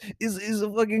is a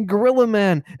fucking gorilla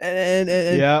man and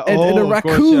Yeah, and a of course,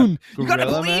 yeah. raccoon. You gotta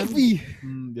Gorilla believe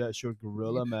Man? me. Yeah, sure,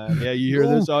 Gorilla Man. Yeah, you hear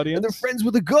No, this, audience? And they're friends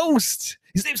with a ghost.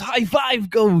 His name's High Five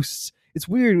Ghost. It's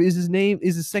weird. Is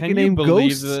his second name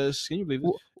Ghost? This? Can you believe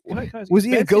this? Was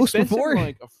he a ghost before?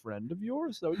 Like a friend of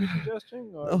yours? Is that what you're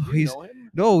suggesting? Or No, do you he's- know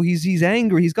him? No, he's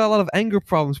angry. He's got a lot of anger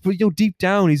problems, but deep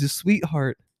down, he's a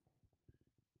sweetheart.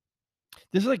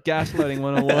 This is like gaslighting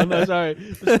 101. I'm sorry.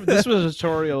 This was a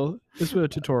tutorial. This was a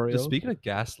tutorial. Speaking of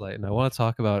gaslighting, I want to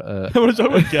talk about I want to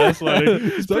talk about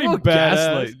gaslighting. It's Talk pretty about badass.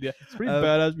 gaslighting, yeah. It's pretty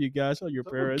badass when you gaslight your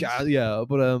parents. Yeah,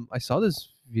 but I saw this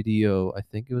video. I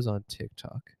think it was on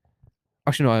TikTok.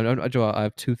 Actually, no, I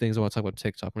have 2 things I want to talk about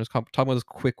TikTok. I'm just talking about this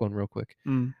quick one real quick.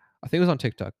 Mm. I think it was on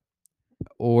TikTok,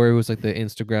 or it was like the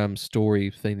Instagram story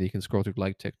thing that you can scroll through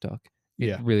like TikTok. It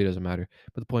Yeah. really doesn't matter.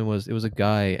 But the point was, it was a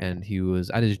guy, and he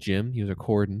was at his gym. He was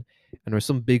recording, and there was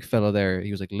some big fella there. He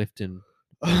was like lifting.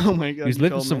 Oh my god. He was you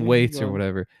lifting told some me. weights Go or on.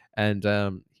 whatever, and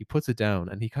he puts it down,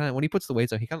 and when he puts the weights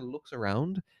down, he kind of looks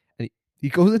around, and he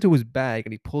goes into his bag,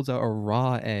 and he pulls out a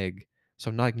raw egg,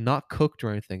 so not cooked or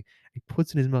anything. He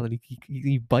puts it in his mouth, and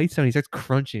he bites down. He starts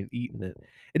crunching and eating it.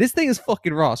 And this thing is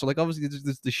fucking raw. So like obviously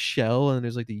there's the shell, and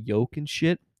there's like the yolk and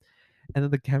shit. And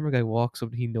then the camera guy walks up,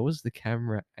 and he knows the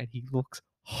camera, and he looks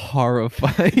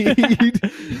horrified.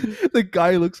 The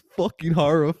guy looks fucking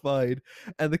horrified,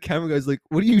 and the camera guy's like,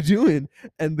 "What are you doing?"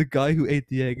 And the guy who ate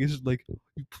the egg is just like,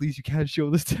 "Please, you can't show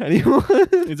this to anyone."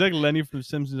 It's like Lenny from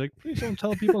Simpsons. Like, please don't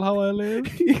tell people how I live.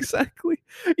 Exactly.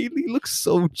 He looks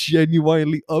so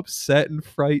genuinely upset and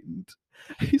frightened.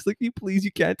 He's like, please,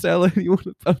 you can't tell anyone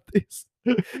about this."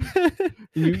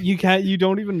 You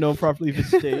don't even know properly if it's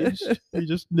staged. You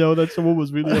just know that someone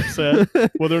was really upset,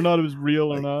 whether or not it was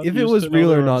real or not. If it was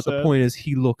real or not, the point is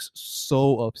he looks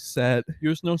so upset.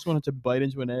 You just know someone had to bite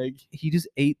into an egg. He just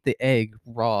ate the egg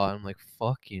raw. I'm like,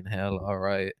 fucking hell, all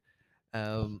right.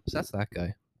 So that's that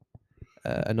guy.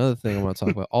 Another thing I want to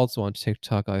talk about, also on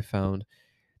TikTok, I found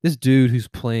this dude who's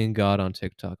playing God on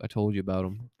TikTok. I told you about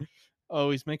him. Oh,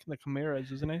 he's making the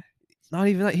chimeras, isn't he? It's not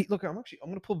even that. Look, I'm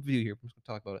gonna pull up a video here. I'm just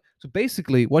gonna talk about it. So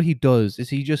basically, what he does is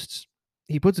he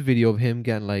puts a video of him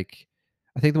getting like,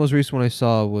 I think the most recent one I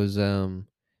saw was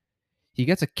he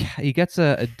gets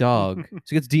a dog. So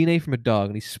he gets DNA from a dog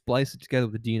and he splices it together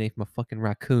with the DNA from a fucking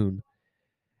raccoon,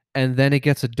 and then it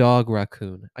gets a dog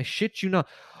raccoon. I shit you not.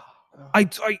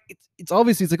 It's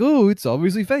obviously, it's like, oh, it's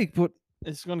obviously fake, but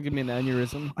it's gonna give me an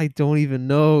aneurysm. I don't even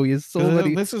know. It's so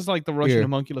many. This is like the Russian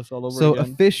homunculus all over so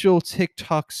again. Official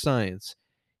TikTok science.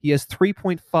 He has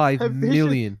 3.5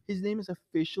 million. His name is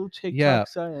Official TikTok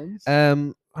Science.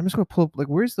 I'm just gonna pull up, like,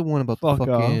 where's the one about the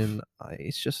fucking?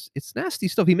 It's nasty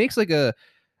stuff. He makes like a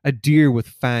deer with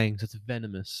fangs that's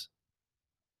venomous.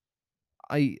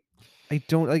 I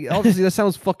don't like. Obviously, that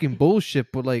sounds fucking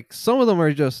bullshit, but like some of them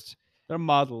are just. They're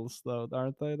models, though,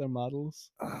 aren't they? They're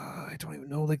models. I don't even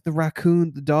know. Like the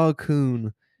raccoon, the dog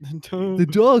coon, the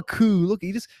dog coon. Look,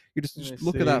 you just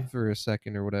look at that for a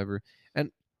second or whatever. And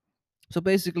so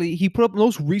basically, he put up the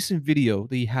most recent video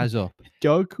that he has up.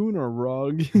 Dog coon or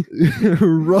Rog?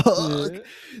 Rog. Yeah.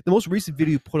 The most recent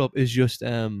video put up is just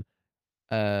fucking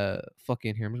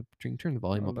here. I'm gonna turn the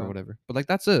volume up or whatever. But like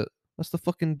that's it. That's the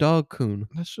fucking dog coon.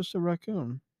 That's just a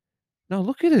raccoon. No,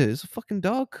 look at it. It's a fucking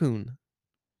dog coon.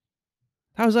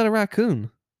 How is that a raccoon?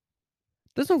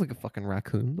 Doesn't look like a fucking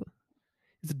raccoon.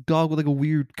 It's a dog with like a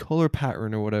weird color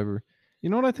pattern or whatever. You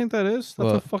know what I think that is?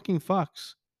 That's a fucking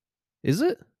fox. Is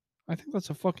it? I think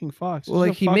that's a fucking fox. Well,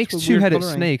 like he makes two-headed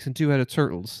snakes and two-headed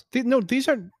turtles. These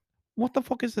are. What the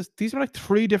fuck is this? These are like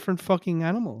 3 different fucking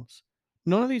animals.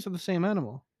 None of these are the same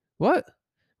animal. What?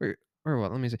 Or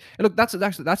what? Let me see. And look, that's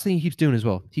the thing he keeps doing as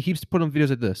well. He keeps putting on videos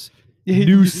like this.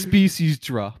 New species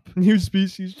drop. New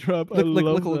species drop.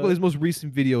 Look, his most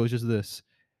recent video is just this.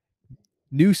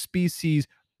 New species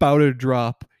about to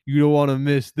drop. You don't want to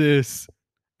miss this.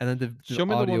 And then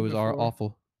the audio is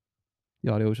awful.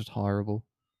 The audio is just horrible.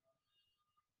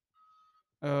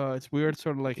 It's weird,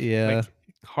 sort of like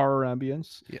horror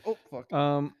ambience. Yeah. Oh fuck.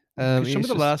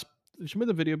 Show me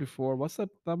the video before. What's that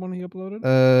one he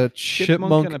uploaded?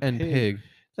 Chipmunk and pig.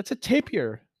 That's a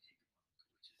tapir.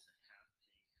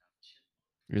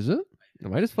 Is it?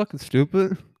 Am I just fucking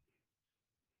stupid?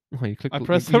 Oh, I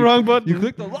pressed the wrong button. You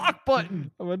clicked the lock button.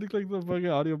 I meant to click the fucking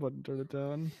audio button. Turn it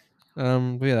down.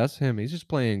 But yeah, that's him. He's just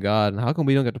playing God. And how come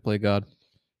we don't get to play God?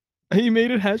 He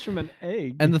made it hatch from an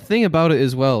egg. And the thing about it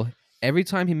as well, every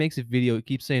time he makes a video, he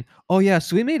keeps saying, "Oh yeah,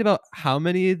 so we made about how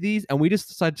many of these?" And we just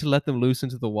decided to let them loose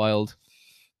into the wild.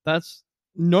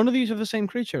 None of these are the same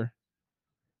creature.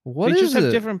 They just have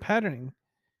different patterning.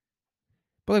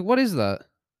 But like, what is that?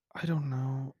 I don't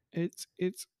know. It's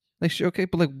like, okay,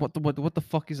 but like, what the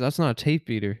fuck is that? That's not a tape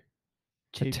eater.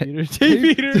 Tapir,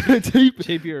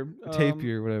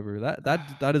 whatever.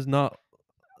 That is not.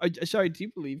 Sorry, do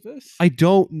you believe this? I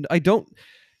don't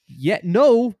yet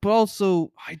know, but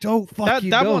also I don't fucking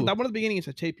know. That one at the beginning is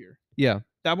a tapir. Yeah.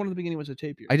 That one at the beginning was a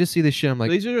tapir. I just see this shit. I'm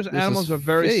like, these are just animals with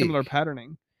very similar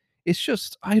patterning. It's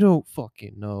just I don't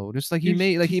fucking know. Just like he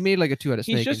made like a 2-headed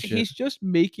snake. He's just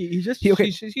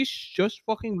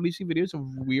fucking releasing videos of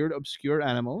weird, obscure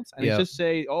animals, and he's just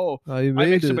saying, "Oh, I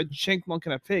mixed up a chipmunk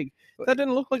and a pig." That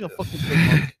didn't look like a fucking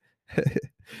chipmunk.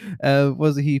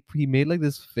 He made like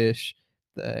this fish,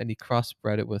 and he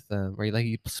crossbred it with right, like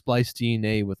he spliced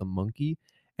DNA with a monkey,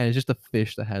 and it's just a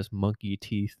fish that has monkey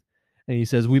teeth. And he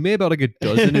says, "We made about like a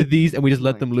dozen of these, and we just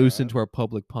let them loose into our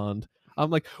public pond." I'm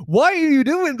like, why are you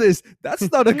doing this? That's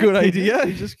not a good idea.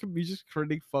 He's just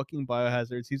creating fucking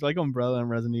biohazards. He's like Umbrella in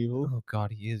Resident Evil. Oh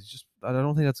god, he is. I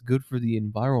don't think that's good for the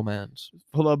environment.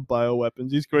 Full of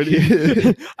bioweapons. He's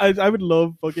creating. I would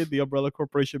love fucking the Umbrella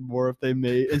Corporation more if they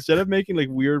made, instead of making like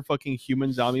weird fucking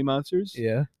human zombie monsters.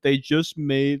 Yeah. They just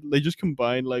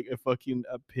combined like a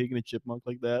pig and a chipmunk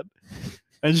like that.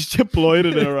 And just deployed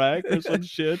it in Iraq or some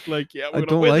shit. Like, yeah, I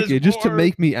don't like it. Just to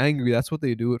make me angry. That's what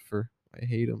they do it for. I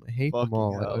hate them. I hate them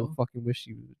all. I fucking wish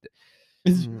you would.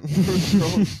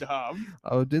 Bro, stop.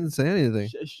 I didn't say anything.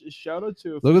 Shout out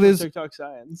to Look at this TikTok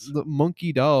science. The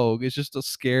monkey dog is just a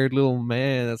scared little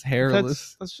man that's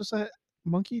hairless. That's just a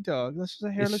monkey dog. That's just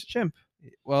a hairless chimp.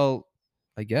 Well,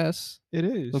 I guess it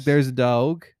is. Look, there's a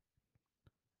dog.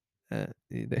 I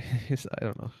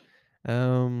don't know.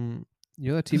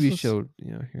 That TV show.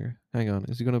 Here. Hang on.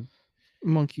 Is he gonna?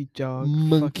 Monkey dog.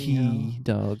 Monkey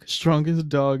dog. Strongest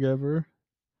dog ever.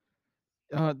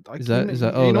 Is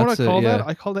that? Oh, you know what I call that?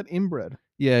 I call that inbred.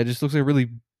 Yeah, it just looks like a really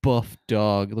buff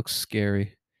dog. It looks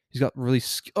scary. He's got really.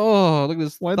 Oh, look at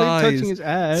his Why thighs. are they touching his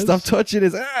ass? Stop touching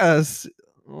his ass.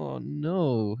 Oh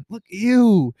no! Look,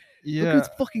 ew. Yeah. Look at its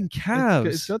fucking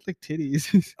calves. It's got like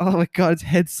titties. Oh my god, its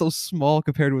head's so small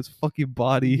compared to its fucking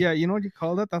body. Yeah, you know what you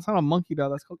call that? That's not a monkey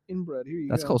dog. That's called inbred. Here you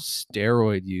That's go. called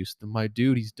steroid use. My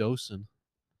dude, he's dosing.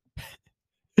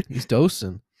 He's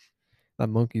dosing. That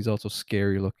monkey's also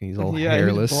scary looking. He's all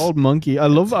hairless. He's a bald monkey. I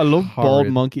love bald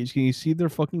Horrid. monkeys. Can you see their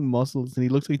fucking muscles? And he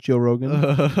looks like Joe Rogan.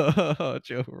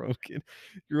 Joe Rogan,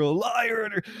 you're a liar.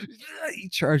 He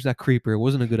charged that creeper. It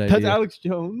wasn't a good idea. That's Alex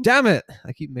Jones. Damn it!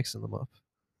 I keep mixing them up.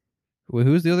 Wait,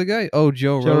 who's the other guy? Oh,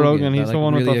 Joe Rogan. He's that, the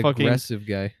one really with the fucking aggressive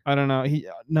guy. I don't know. He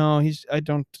has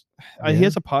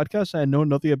a podcast. I know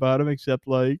nothing about him except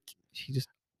like he just.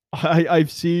 I've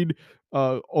seen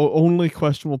only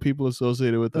questionable people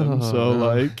associated with him.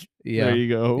 There you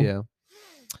go. Yeah.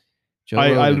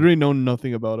 I literally know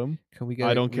nothing about him. Can we get?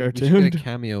 I don't care we to should get a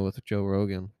cameo with Joe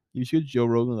Rogan. You should get Joe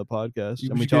Rogan on the podcast,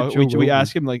 and we talk. We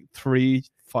ask him like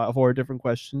 4 different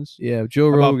questions. Yeah, Joe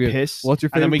about Rogan. Piss. What's your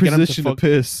favorite position to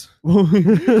piss?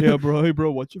 Yeah, bro. Hey,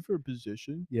 bro. What's your favorite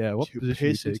position? Yeah, what to position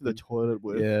piss into the toilet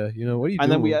with? Yeah, what are you doing?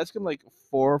 And then we ask him like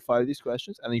 4 or 5 of these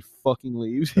questions, and he fucking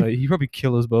leaves. He probably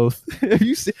kill us both. Have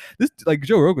you seen this? Like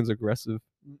Joe Rogan's aggressive.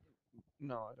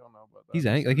 No, I don't know about that. He's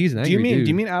angry. Like he's an angry dude. Do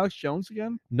you mean Alex Jones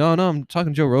again? No, I'm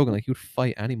talking Joe Rogan. Like he would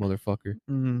fight any motherfucker.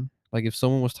 Mm-hmm. Like if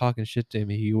someone was talking shit to him,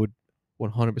 he would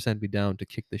 100% be down to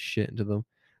kick the shit into them.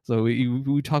 So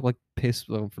we talk like piss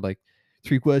for like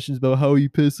 3 questions about how he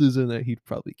pisses, and then he'd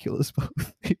probably kill us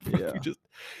both. He'd probably just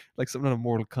like something out of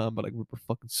Mortal Kombat, like rip our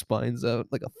fucking spines out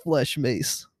like a flesh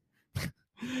mace.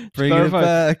 Bring it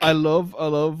back. I love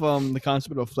the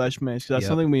concept of flesh mace. That's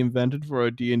something we invented for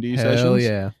our D&D Hell sessions.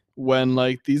 Yeah. When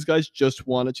like these guys just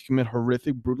wanted to commit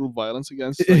horrific, brutal violence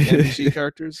against like NPC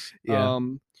characters. Yeah.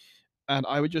 And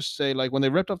I would just say, like, when they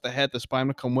ripped off the head, the spine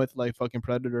would come with, like, fucking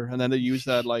Predator. And then they use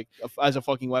that, like, as a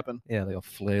fucking weapon. Yeah, like a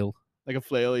flail. Like a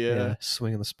flail, yeah.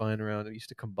 Swinging the spine around. They used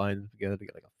to combine them together to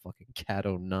get, like, a fucking Cat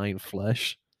O'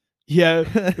 flesh. Yeah,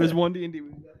 there's one D&D.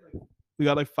 We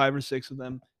got, like, 5 or 6 of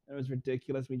them. It was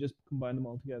ridiculous. We just combined them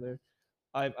all together.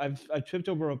 I've tripped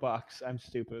over a box. I'm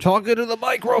stupid. Talking to the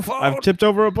microphone. I've tipped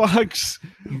over a box.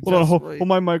 Hold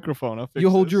my microphone. I'll fix you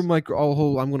hold this. your mic.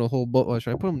 I'm gonna hold both.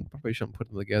 Should I put them? Probably shouldn't put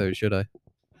them together, should I?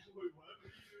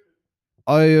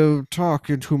 I am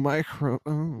talking to micro.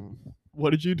 Oh. What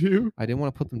did you do? I didn't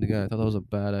want to put them together. I thought that was a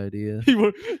bad idea.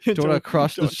 Don't want to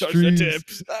cross the street.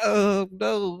 Oh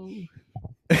no.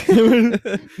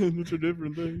 Those are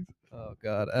different things. Oh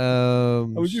god. How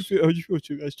would you feel? How would you feel if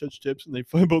 2 guys touch tips and they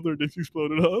find both their dicks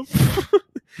exploded off?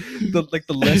 the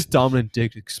less dominant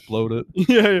dick exploded.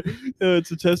 Yeah,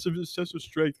 it's a test of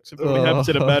strength. Except it only happens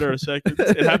in a matter of seconds.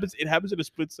 It happens in a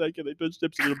split second. They touch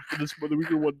tips and the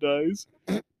weaker one dies.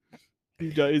 He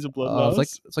dies of blood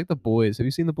loss. It's like The Boys. Have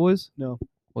you seen The Boys? No.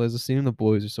 Well, there's a scene in The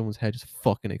Boys where someone's head just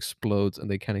fucking explodes and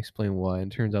they can't explain why.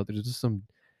 And it turns out there's just some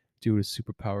dude with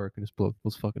superpower who can just blow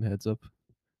people's fucking heads up.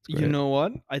 You know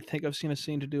what? I think I've seen a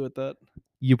scene to do with that.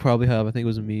 You probably have. I think it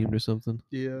was a meme or something.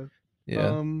 Yeah.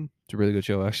 Yeah. It's a really good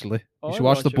show, actually. You should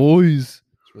watch watch The Boys.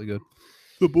 It's really good.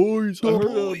 The Boys. The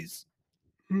Boys.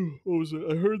 What was it?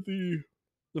 I heard the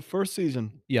first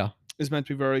season. Yeah. Is meant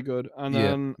to be very good, and Yeah,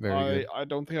 then very good. I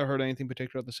don't think I heard anything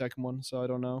particular of the second one, so I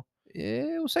don't know.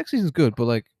 Yeah, well, second season's good, but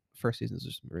like first season's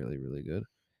just really, really good.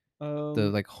 The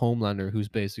like Homelander, who's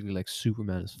basically like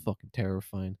Superman, is fucking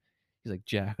terrifying. He's like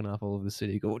jacking off all over the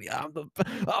city, going, "Yeah, I'm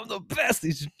the best."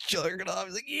 He's just jerking off.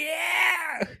 He's like,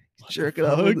 "Yeah," he's jerking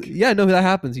off. Yeah, no, that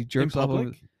happens. He jerks off.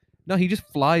 No, he just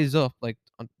flies up like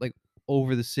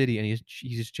over the city, and he's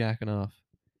just jacking off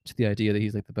to the idea that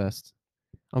he's like the best.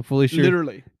 I'm fully sure.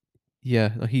 Literally.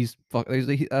 Yeah, no, he's fuck.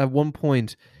 At one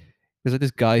point, there's like this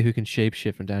guy who can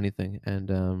shapeshift into anything,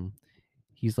 and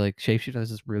he's like shapeshift as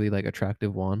this really like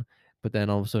attractive one. But then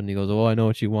all of a sudden he goes, "Oh, I know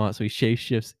what you want." So he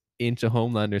shapeshifts into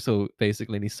Homelander. So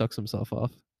basically, and he sucks himself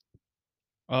off.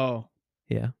 Oh,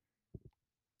 yeah.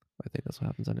 I think that's what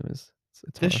happens, anyways.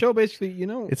 This show basically,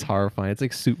 it's horrifying. It's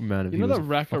like Superman. You know the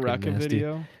Raka Raka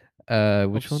video?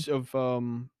 Which one? Of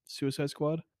Suicide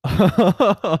Squad.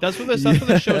 That's what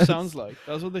the show sounds like.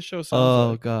 That's what the show sounds like.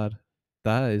 Oh God,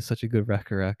 that is such a good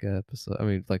Rakaraka episode. I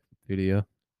mean, like video.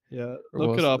 Yeah,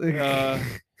 look it up.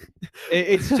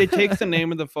 It takes the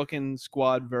name of the fucking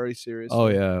squad very seriously. Oh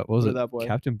yeah, what was Put it? that way.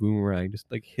 Captain Boomerang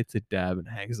just like hits a dab and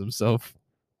hangs himself.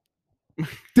 You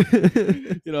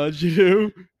know what you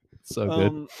do? So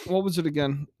good. What was it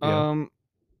again? Yeah.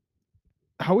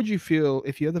 How would you feel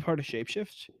if you had the power to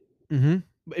shapeshift? Mm-hmm.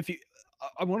 If you,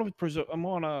 I want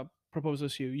to propose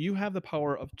this to you. You have the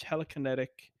power of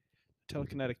telepathic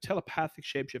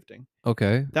shapeshifting.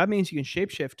 Okay. That means you can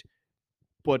shapeshift,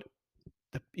 but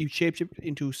you shapeshift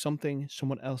into something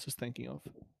someone else is thinking of.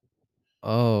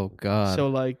 Oh God. So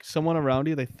like someone around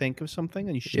you, they think of something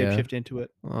and you shapeshift into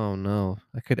it. Oh no,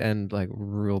 that could end like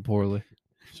real poorly.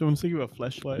 Someone's thinking about a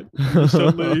fleshlight.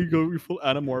 Suddenly you go full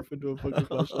anamorph into a fucking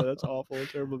fleshlight. That's awful.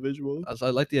 Terrible visual. I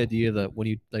like the idea that when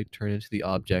you like turn into the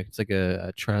object, it's like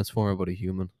a transformer but a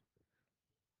human.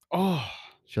 Oh.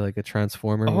 So like a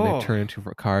transformer when they turn into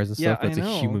cars and stuff. That's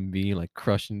a human being like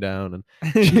crushing down and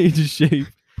changes shape.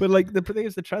 But like the thing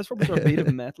is, the transformers are made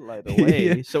of metal either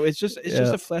way, so it's just a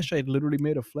fleshlight literally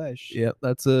made of flesh. Yep,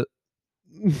 that's it.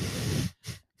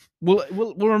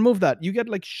 We'll remove that. You get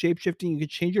like shape shifting. You can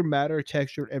change your matter,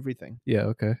 texture, everything. Yeah.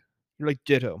 Okay. You're like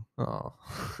Ditto. Oh.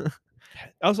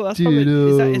 Also, that's probably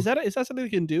is that something you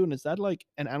can do? And is that like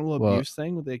an animal abuse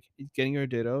thing with like getting your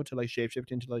Ditto to like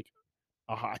shapeshift into like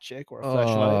a hot chick or a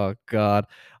fleshlight? Oh God.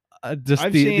 Just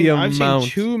I've the amount. I've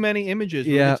seen too many images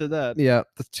related to that. Yeah,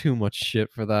 that's too much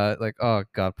shit for that. Like, oh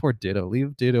God, poor Ditto.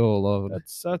 Leave Ditto alone.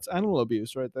 That's animal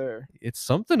abuse right there. It's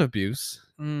something abuse.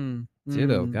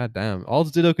 Ditto, goddamn. All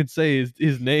Ditto can say is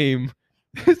his name.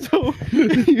 So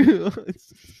that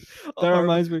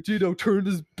reminds me. Ditto turned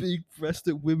his big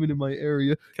breasted women in my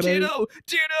area. Ditto.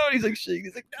 And he's like shaking.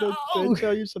 He's like, no. Can I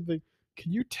tell you something?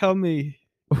 Can you tell me?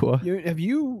 What?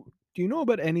 Do you know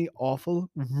about any awful,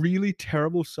 really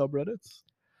terrible subreddits?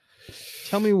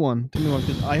 Tell me one.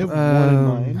 Because I have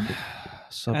one in mind.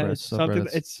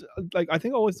 Subreddits. It's like I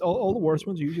think always all the worst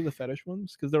ones are usually the fetish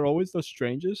ones because they're always the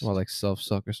strangest. Well, like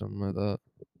self-suck or something like that.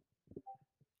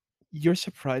 You're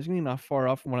surprisingly not far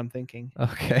off from what I'm thinking.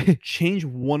 Okay. Change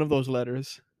one of those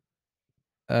letters.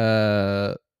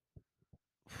 The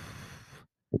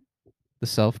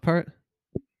self part?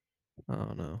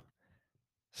 Oh no.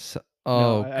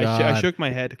 God. I shook my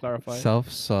head to clarify.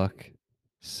 Self-suck.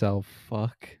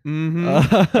 Self-fuck.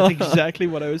 That's exactly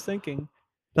what I was thinking.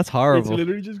 That's horrible. It's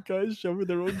literally just guys shoving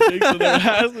their own dicks in their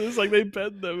asses like they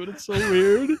bend them, and it's so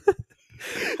weird.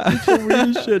 It's so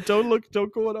weird shit.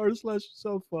 Don't go on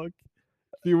r/self-fuck.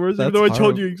 Viewers, even though I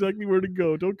told you exactly where to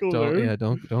go, don't go there. Yeah,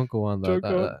 don't go on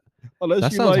that.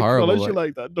 Unless you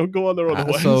like that, don't go on there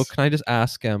otherwise. So can I just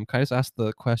ask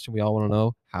the question we all want to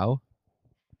know?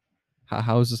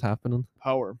 How is this happening?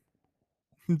 Power.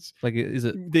 Like, is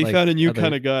it? They found a new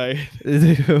kind of guy.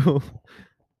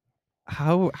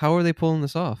 How are they pulling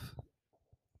this off?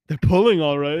 They're pulling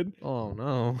all right. Oh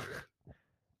no,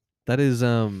 that is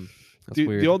that's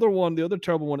weird. The other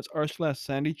terrible one is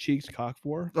r/Sandy Cheeks cock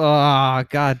war. Ah,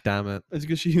 god damn it! It's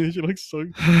because she like so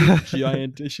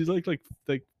giant. She's like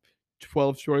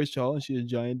 12 stories tall, and she's a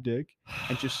giant dick,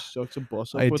 and just sucks a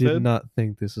bus up with it. I did not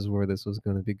think this is where this was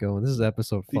going to be going. This is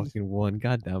episode fucking 1.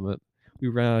 God damn it! We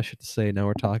ran out of shit to say. Now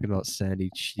we're talking about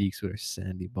Sandy Cheeks with her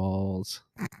sandy balls.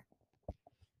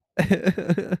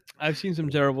 I've seen some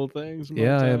terrible things.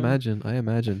 Yeah, I imagine.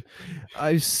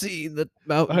 I've seen the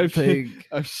mountain pig.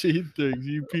 I've seen things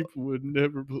you people would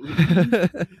never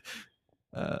believe.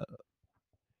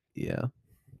 Yeah,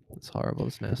 it's horrible.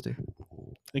 It's nasty.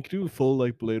 I could do a full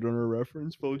like Blade Runner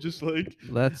reference, but just like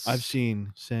I've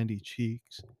seen Sandy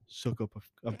Cheeks suck up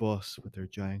a bus with her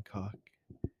giant cock.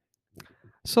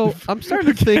 So I'm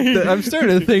starting to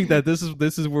think that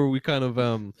this is where we kind of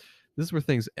this is where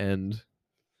things end.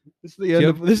 This is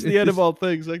the end of all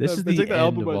things. Like this is like the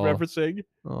album I'm referencing.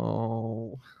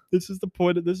 Oh, this is the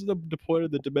point of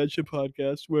the Dementia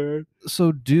podcast where.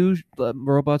 So do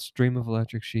robots dream of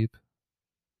electric sheep?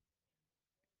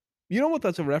 You know what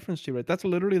that's a reference to, right? That's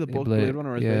literally the book Blade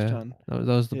Runner is based on. That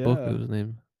was the book. It was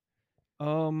name.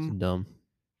 It's dumb.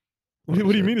 What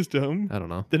do you mean it's dumb? I don't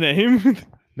know. The name?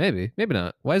 Maybe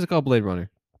not. Why is it called Blade Runner?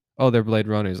 Oh, they're Blade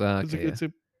Runners. Okay.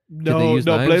 No,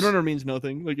 Blade Runner means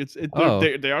nothing. Like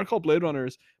they are called Blade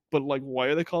Runners, but like why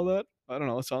are they called that? I don't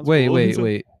know. It sounds cool.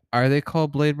 Wait. Are they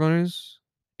called Blade Runners?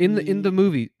 In the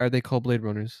movie, are they called Blade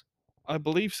Runners? I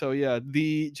believe so. Yeah.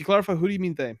 To clarify, who do you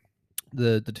mean they?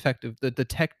 The detective,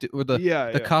 or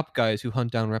the cop guys who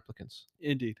hunt down replicants.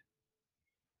 Indeed.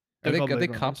 Are they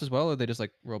cops as well, or are they just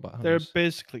like robot hunters? They're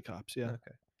basically cops. Yeah.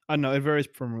 Okay. I don't know. It varies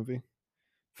per movie.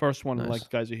 First one, Nice. like the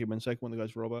guy's a human. Second one, the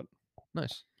guy's a robot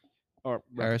Nice. or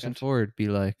Harrison replicant. Ford be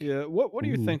like. Yeah. What do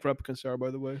you Ooh. think replicants are,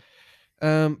 by the way?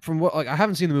 From what I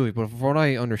haven't seen the movie, but from what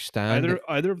I understand,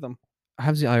 Either of them. I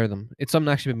haven't seen either of them. It's something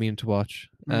I've actually been meaning to watch.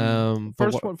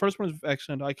 First one is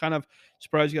excellent. I kind of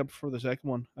surprised you got before the second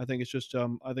one. I think it's just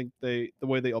I think the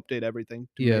way they update everything.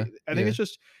 I think it's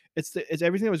just it's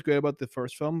everything that was great about the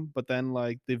first film, but then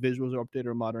like the visuals are updated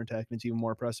or modern tech, and it's even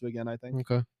more impressive again. I think.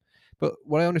 Okay, but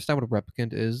what I understand what a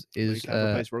replicant is You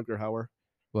can't replace Rutger Hauer.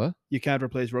 What? You can't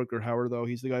replace Rutger Hauer though.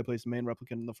 He's the guy who plays the main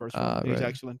replicant in the first one. He's right.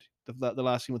 excellent. The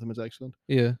last scene with him is excellent.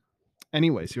 Yeah.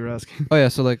 Anyways, you're asking. Oh yeah,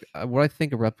 so like what I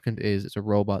think a replicant is, it's a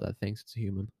robot that thinks it's a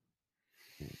human.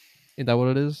 Is that what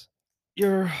it is?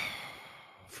 You're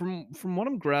from what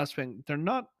I'm grasping, they're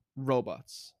not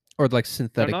robots. Or like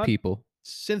synthetic people.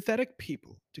 Synthetic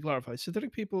people, to clarify.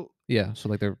 Synthetic people. Yeah, so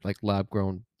like they're like lab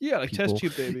grown. Yeah, like people. test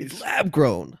tube babies. It's lab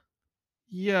grown.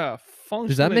 Yeah, functionally.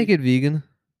 Does that make it vegan?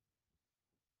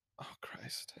 Oh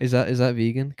Christ. Is that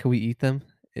vegan? Can we eat them?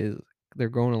 They're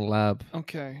grown in a lab.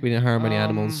 Okay. We didn't harm any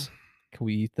animals. Can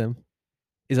we eat them?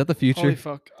 Is that the future? Holy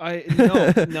fuck!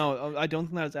 No, I don't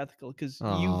think that is ethical because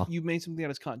you made something that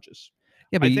is conscious.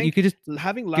 Yeah, but you could just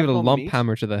having give it a lump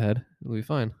hammer to the head. It'll be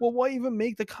fine. Well, why even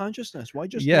make the consciousness? Why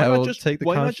just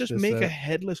why not just make a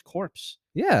headless corpse?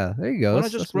 Yeah, there you go. Why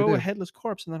not just grow a headless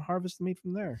corpse and then harvest the meat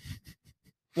from there?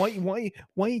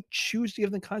 Why choose to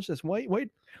give them consciousness?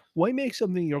 Why make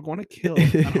something you're going to kill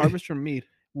and harvest from meat?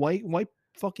 Why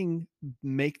fucking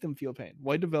make them feel pain?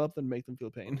 Why develop them and make them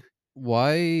feel pain?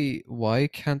 Why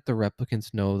can't the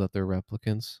replicants know that they're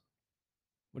replicants?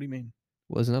 What do you mean?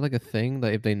 Well, isn't that like a thing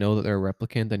that if they know that they're a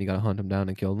replicant, then you gotta hunt them down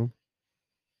and kill them?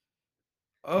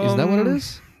 Is that what it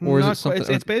is, or is it something?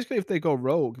 It's basically if they go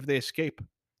rogue, if they escape.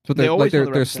 So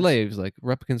they're slaves. Like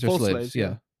replicants are slaves.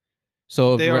 Yeah.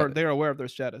 So they are aware of their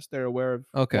status. They're aware of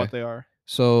what they are.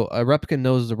 So a replicant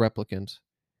knows the replicant.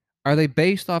 Are they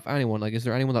based off anyone? Like, is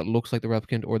there anyone that looks like the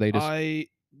replicant, or they just? I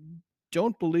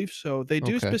don't believe so. They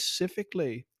do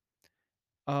specifically.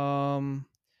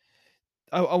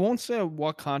 I won't say at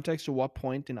what context or what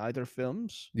point in either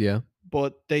films. Yeah.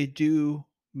 But they do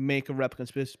make a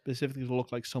replicant specifically to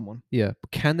look like someone. Yeah,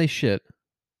 but can they shit?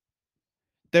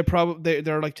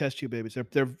 They're like test tube babies.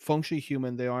 They're functionally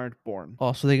human. They aren't born.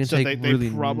 Oh, so they can take really.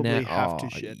 They probably have to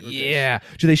shit. Yeah.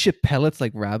 Do they shit pellets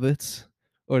like rabbits?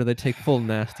 Or do they take full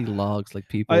nasty logs like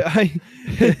people?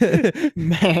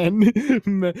 Man,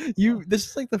 this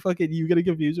is like the fucking you get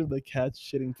confused with the cats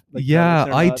shitting. Like,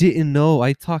 yeah, I didn't know.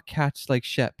 I thought cats like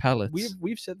shit pellets.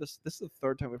 We've said this. This is the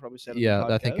third time we probably said it. Yeah,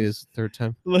 I think it is the third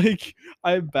time. Like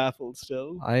I'm baffled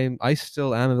still. I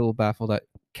still am a little baffled that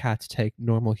cats take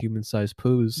normal human sized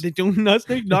poos. They do not.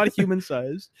 They're not human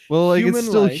sized. Well, like it's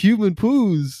still human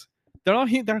poos. They're not.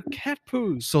 They're cat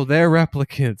poos. So they're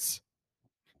replicants.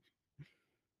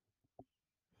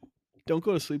 Don't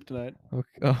go to sleep tonight.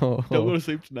 Okay. Don't go to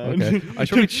sleep tonight. Okay. I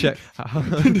should check.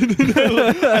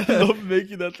 I love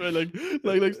making that try.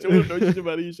 Like someone knows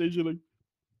about it. You say shit like,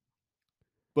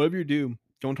 whatever you do,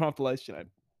 don't turn off the lights tonight.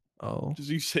 Oh. Just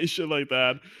you say shit like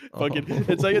that. Fucking.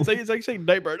 It's like saying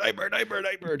nightmare. Just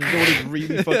know when it's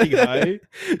really fucking high.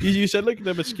 You said like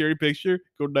they have a scary picture.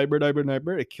 Go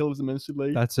nightmare. It kills them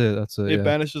instantly. That's it. It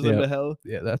banishes them to hell.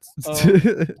 Yeah, that's.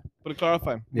 But to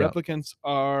clarify, replicants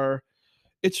are.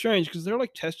 It's strange because they're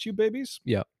like test tube babies.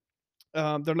 Yeah.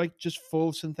 They're like just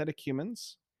full synthetic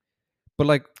humans. But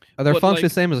like, they're functionally the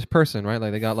same as a person, right?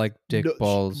 Like they got like dick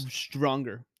balls.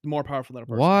 Stronger, more powerful than a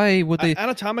person. Why would they?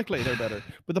 Anatomically, they're better.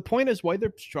 But the point is, why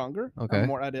they're stronger, or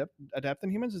more adept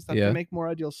than humans, is that they make more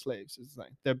ideal slaves. Is the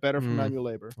thing. They're better for manual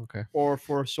labor. Okay. Or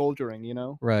for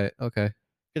soldiering, Right. Okay.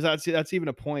 Because that's even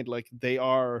a point. Like they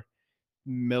are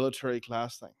military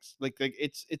class things. Like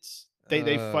it's.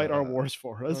 They fight our wars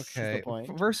for us. Okay. Is the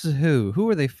point. Versus who? Who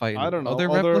are they fighting? I don't know. Other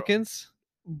replicants?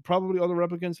 Probably other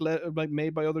replicants like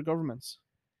made by other governments.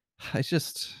 It's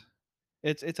just.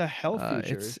 It's a hell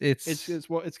future. It's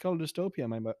what it's called dystopia,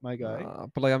 my guy.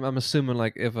 But like I'm assuming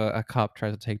like if a cop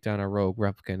tries to take down a rogue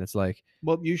replicant, it's like.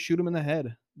 Well, you shoot them in the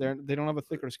head. They don't have a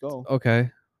thicker skull. Okay.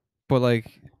 But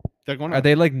like. Are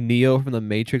they like Neo from the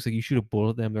Matrix? Like you shoot a bullet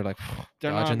at them, they're like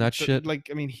dodging that shit. Like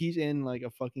I mean, he's in like a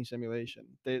fucking simulation.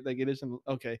 Like it isn't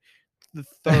okay.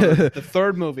 The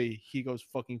third movie, he goes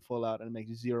fucking full out and it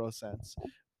makes zero sense.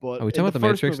 But are we talking about the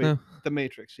Matrix now? The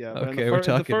Matrix, yeah. Okay, we're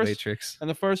talking Matrix. And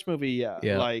the first movie, yeah,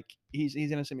 like he's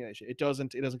in a simulation. It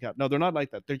doesn't count. No, they're not like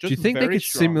that. They're just. Do you think they could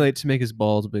strong. Simulate to make his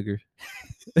balls bigger?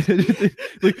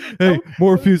 Like, hey,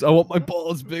 Morpheus, I want my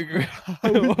balls bigger.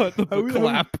 I want the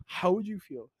clap. How would you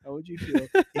feel?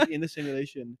 If in the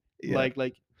simulation, like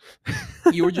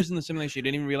You were just in the simulation. You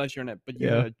didn't even realize you're in it, but you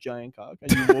Yeah. had a giant cock,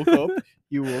 and you woke up.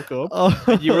 You woke up. Oh.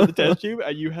 And you were in the test tube,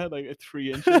 and you had like a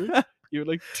 3-incher. You had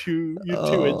like two. You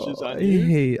had 2 inches on you.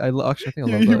 Hey, actually, I think I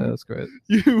love that. That's great.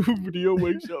 Video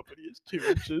wakes up and he has 2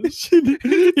 inches.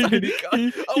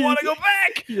 I want to go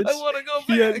back. I want to go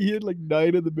back. He had like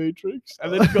 9 in the Matrix,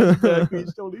 and then he comes back.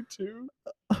 He's only 2.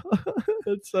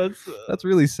 That's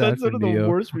really sad That's for one of the Neo.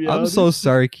 worst I'm realities. so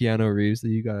sorry, Keanu Reeves, that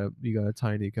you got a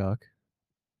tiny cock.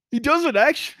 He doesn't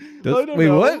actually. Wait,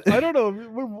 what? I don't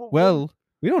know. Well,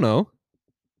 we don't know.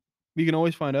 we can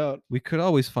always find out. We could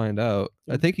always find out.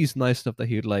 I think he's nice enough that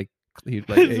he'd like,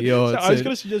 hey, yo. So I was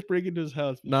gonna suggest breaking into his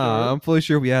house. Nah, sure. I'm fully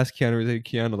sure we asked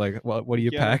Keanu, like, what do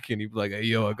you Keanu. pack? And he'd be like, hey,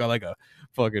 yo, I got like a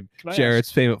fucking Can I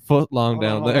Jared's famous foot long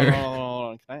down there. Hold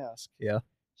on. Can I ask? Yeah.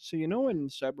 So in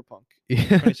Cyberpunk Yeah.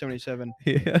 2077,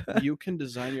 Yeah. you can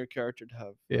design your character to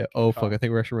have. Yeah. Oh fuck! I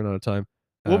think we're actually running out of time.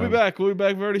 We'll be back. We'll be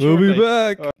back very We'll shortly. be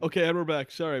back. Okay, and we're back.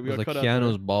 Sorry, we It was got like cut out.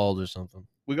 Keanu's There. balls or something.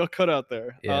 We got cut out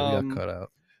there. Yeah, we got cut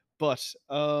out. But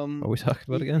Are we talking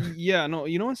about it again? Yeah, no.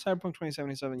 You know in Cyberpunk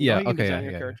 2077, Yeah, know how you can okay, design yeah,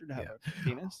 your yeah, character to have a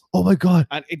penis, Oh my god!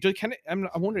 and can it? I'm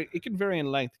wondering, it can vary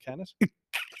in length, can it?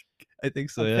 I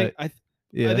think so.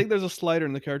 I think there's a slider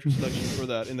in the character selection for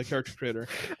that in the character creator.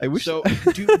 I wish. So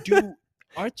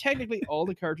are technically all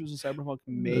the characters in Cyberpunk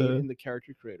made in the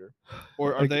character creator,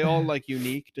 or are they all like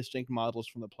unique, distinct models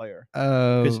from the player?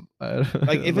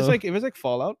 Like if it's like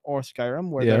Fallout or Skyrim,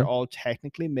 where they're all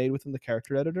technically made within the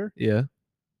character editor. Yeah.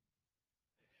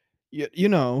 You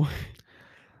know,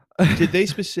 did they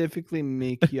specifically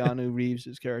make Keanu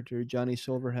Reeves' character Johnny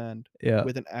Silverhand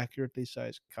with an accurately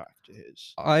sized cock to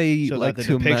his? So like that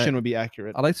the depiction would be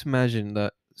accurate. I like to imagine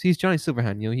that. See, he's Johnny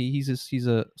Silverhand. You know, he's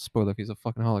a spoiler. He's a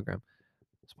fucking hologram.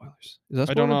 Spoilers. Is that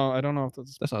spoiler? I don't know if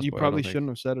that's not. You spoiler, probably shouldn't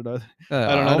have said it. I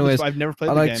don't know. Anyways, I've never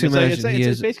played the game.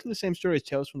 It's basically the same story as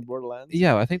Tales from the Borderlands.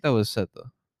 Yeah, I think that was said though.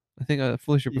 I think I'm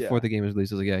fully sure before the game was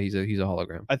released, I was like, yeah, he's a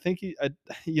hologram. I think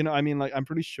I'm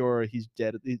pretty sure he's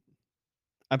dead.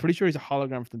 I'm pretty sure he's a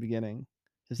hologram from the beginning.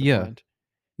 Is the point.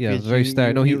 Yeah, the very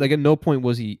start. No, he like at no point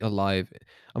was he alive.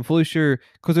 I'm fully sure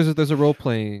because there's a role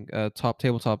playing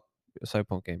tabletop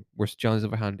Cyberpunk game where Johnny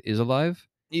Silverhand is alive.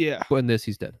 Yeah, but in this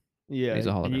he's dead. Yeah, he's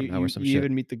a hologram. You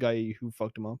even meet the guy who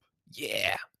fucked him up.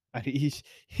 Yeah. And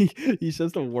he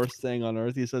says the worst thing on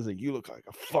earth. He says that you look like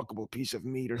a fuckable piece of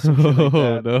meat or something like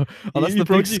that. No. Oh, that's the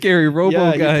big scary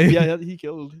robo guy. He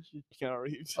killed Keanu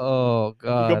Reeves. Oh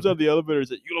god. He comes out of the elevator and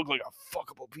says, "You look like a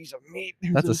fuckable piece of meat."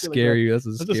 That's a scary. That's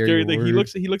a scary thing. Word.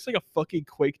 He looks like a fucking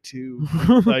Quake 2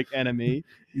 like enemy.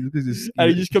 And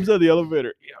he just comes out of the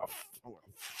elevator. Yeah,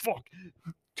 fuck.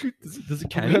 Does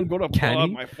it I'm gonna pull out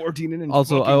my 14-inch.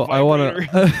 Also, I want to.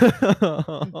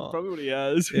 Probably what he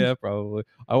has. Yeah, probably.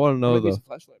 I want to know though.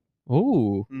 Flashlight.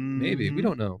 Oh, maybe we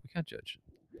don't know. We can't judge.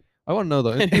 I want to know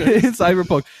though. In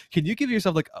Cyberpunk, can you give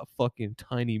yourself like a fucking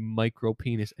tiny micro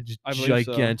penis and just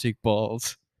gigantic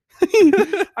balls?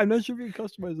 I'm not sure if you can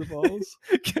customize the balls.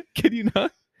 Can you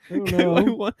not? I don't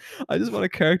know. I just want a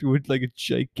character with like a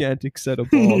gigantic set of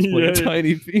balls, but a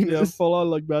tiny penis. Yeah, full on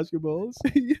like basketballs.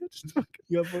 You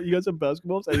got some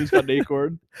basketballs, and he's got an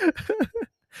acorn.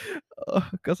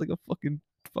 Got like a fucking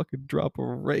drop of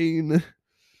rain.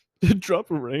 A drop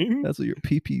of rain? That's what your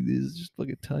pee-pee is, just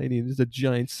fucking tiny, and there's a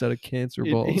giant set of cancer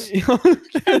balls. Yeah,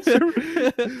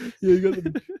 you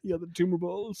got the tumor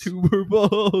balls. Tumor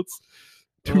balls.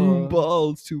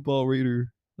 Two-ball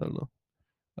raider.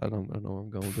 I don't know where I'm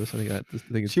going with this. I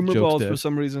think it's Tumor balls for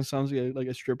some reason sounds like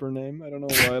a stripper name. I don't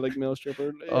know why, like male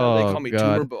stripper. Yeah, they call me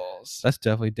Tumor balls. That's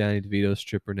definitely Danny DeVito's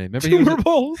stripper name. Remember Tumor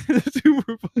balls. Tumor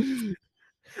balls.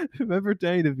 Remember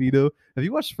Danny DeVito? Have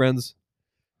you watched Friends?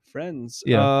 Friends?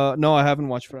 Yeah. No, I haven't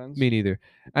watched Friends. Me neither.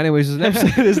 Anyways,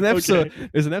 there's an episode. Okay.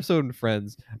 There's an episode in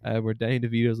Friends where Danny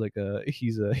DeVito's like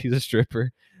he's a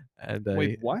stripper. And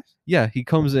wait, what? Yeah, he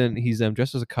comes in. He's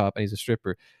dressed as a cop and he's a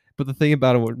stripper. But the thing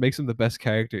about him, what makes him the best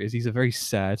character, is he's a very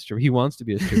sad stripper. He wants to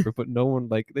be a stripper, but no one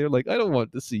they're like, I don't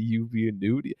want to see you being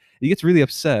nude. He gets really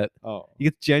upset. Oh, he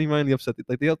gets genuinely upset.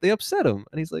 Like they upset him,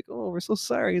 and he's like, oh, we're so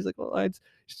sorry. He's like, well, it's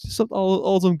just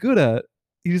all I'm good at.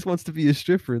 He just wants to be a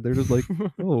stripper. They're just like,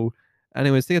 oh.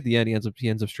 Anyways, I think at the end he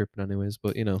ends up stripping anyways.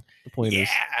 But the point is,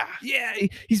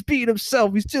 he's being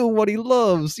himself. He's doing what he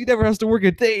loves. He never has to work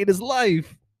a day in his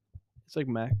life. It's like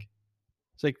Mac.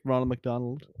 It's like Ronald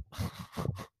McDonald.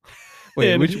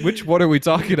 Wait, which one are we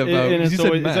talking about?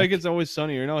 It's Always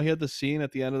Sunny. He had the scene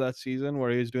at the end of that season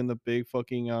where he was doing the big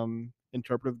fucking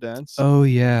interpretive dance. Oh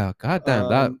yeah, goddamn,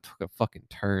 that took a fucking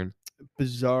turn.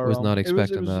 Bizarre. I was not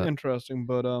expecting it was that. Interesting,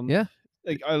 but yeah.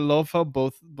 Like I love how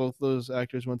both those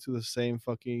actors went through the same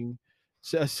fucking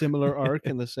a similar arc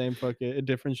in the same fucking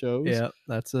different shows. Yeah,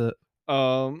 that's it.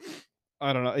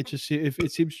 I don't know. It just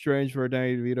it seems strange for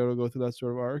Danny DeVito to go through that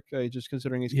sort of arc. Just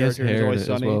considering his He has character is hair in always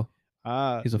it as sunny. well.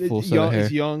 He's a full It's set of young. hair.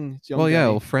 It's young. It's young. Well, yeah.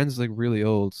 Danny. Well, Friend's like really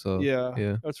old, so Yeah.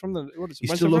 yeah. That's from the what is it? He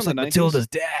When's still it looks from, like the 90s? Matilda's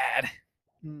dad.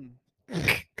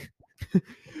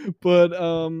 But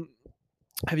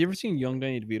have you ever seen Young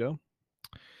Danny DeVito?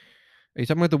 Are you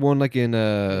talking about the one like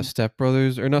in Step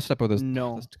Brothers or not Step Brothers?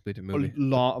 No, That's a completely a movie.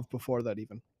 lot of before that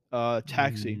even.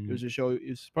 Taxi. It was a show.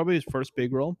 It's probably his first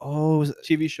big role. Oh,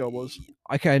 TV show was.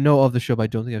 I know of the show, but I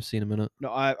don't think I've seen him in it. No,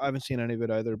 I haven't seen any of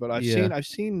it either. But I've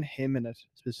seen him in it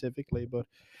specifically. But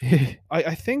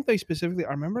I think they specifically.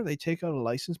 I remember they take out a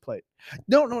license plate.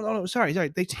 No. Sorry.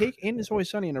 They take in It's Always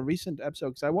Sunny in a recent episode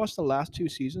because I watched the last 2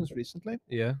 seasons recently.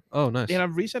 Yeah. Oh, nice. In a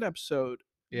recent episode,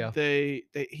 yeah,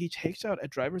 he takes out a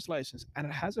driver's license and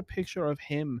it has a picture of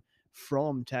him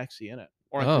from Taxi in it.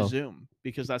 Or I presume,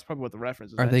 because that's probably what the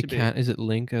reference is. Are they is it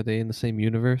Link? Are they in the same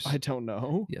universe? I don't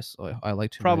know. Yes, I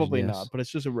like to. Probably imagine, not, but it's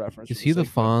just a reference. Is he the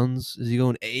Fonz? Is he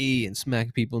going A and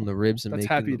smack people in the ribs and that's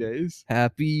Happy Days?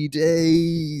 Happy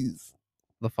Days.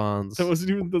 The Fonz. That's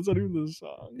not even the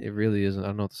song. It really isn't. I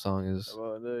don't know what the song is.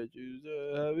 Are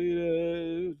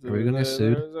we gonna get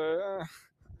sued?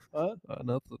 What?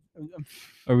 Nothing.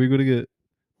 Are we gonna get?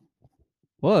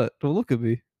 What? Don't look at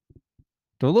me.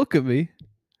 Don't look at me.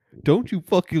 Don't you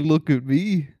fucking look at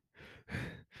me.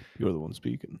 You're the one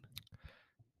speaking.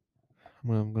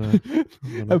 I'm gonna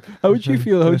How would you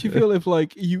feel? How would you feel if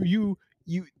like you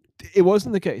it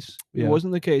wasn't the case. It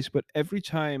wasn't the case, but every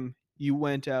time you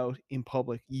went out in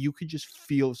public, you could just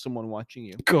feel someone watching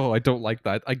you. Oh, I don't like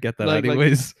that. I get that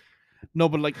anyways. No,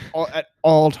 but like at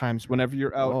all times, whenever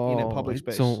you're out in a public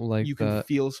space, you can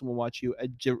feel someone watch you. A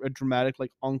dramatic,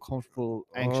 like uncomfortable,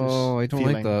 anxious. Oh, I don't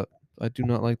like that. I do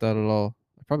not like that at all.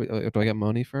 Probably. Do I get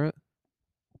money for it?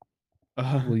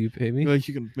 Will you pay me? Like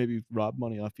you can maybe rob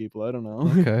money off people. I don't know.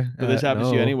 Okay. But this happens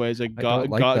to you anyways. Like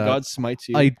God smites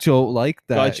you. I don't like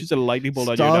that. God shoots a lightning bolt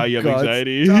at you. Now you have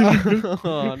anxiety.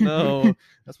 Oh no,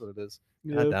 that's what it is.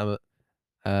 Yep. God damn it.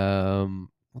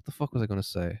 What the fuck was I gonna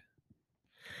say?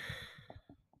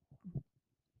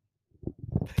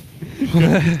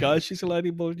 God shoots a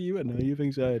lightning bolt at you, and now you have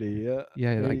anxiety. Yeah.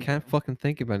 Yeah. I can't fucking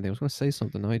think about anything. I was gonna say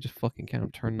something. Now I just fucking can't.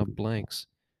 I'm turning up blanks.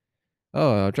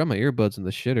 Oh, I dropped my earbuds in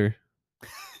the shitter.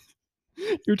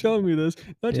 You're telling me this?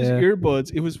 Not just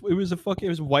earbuds. It was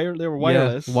wire. They were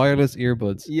wireless. Yeah, wireless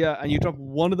earbuds. Yeah, and you dropped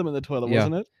one of them in the toilet,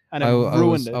 wasn't it? And it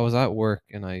ruined it. I was at work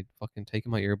and I fucking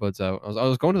taking my earbuds out. I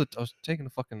was going to take a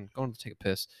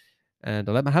piss, and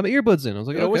I had my earbuds in. I was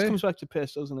like, it always comes back to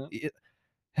piss, doesn't it?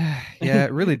 Yeah,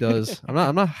 it really does.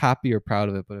 I'm not happy or proud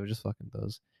of it, but it just fucking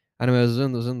does. Anyway, I was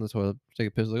in the toilet, take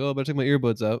a piss. Like, oh, I better take my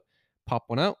earbuds out. Pop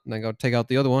one out, and then go take out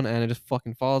the other one, and it just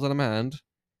fucking falls out of my hand,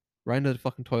 right into the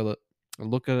fucking toilet. I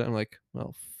look at it, and I'm like,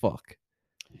 well, fuck.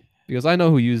 Because I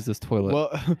know who used this toilet. Well,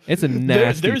 it's a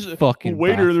nasty fucking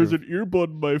waiter, bathroom. There's an earbud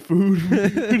in my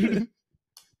food.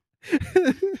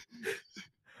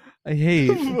 I hate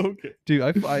okay. Dude,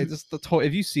 I just the toilet.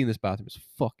 If you've seen this bathroom, it's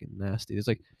fucking nasty. There's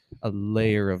like a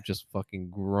layer of just fucking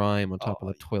grime on top of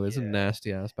the toilet. It's a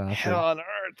nasty ass bathroom. Hell on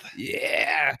earth.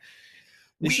 Yeah.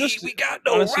 We got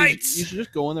no rights. You should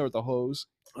just go in there with the hose.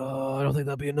 Oh, I don't think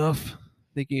that'd be enough.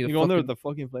 I think you go in there with the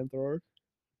fucking flamethrower.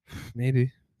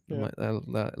 Maybe. Yeah.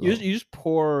 You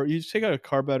just take out a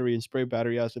car battery and spray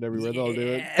battery acid everywhere. They'll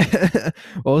do it.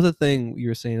 What was the thing you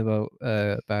were saying about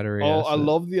battery acid? I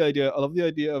love the idea. I love the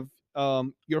idea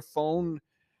of your phone.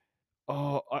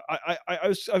 Oh, I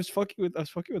was fucking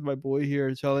with my boy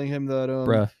here, telling him that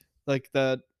Bruh. like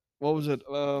that. What was it?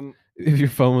 If your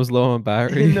phone was low on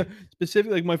battery.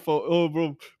 Specifically, like my phone. Oh,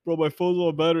 bro, my phone's low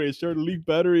on battery. It started to leak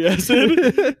battery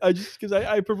acid.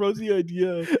 I proposed the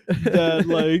idea that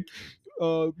like.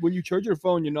 When you charge your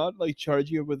phone, you're not like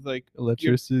charging it with like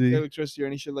electricity or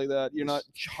any shit like that. You're not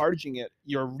charging it.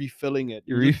 You're refilling it.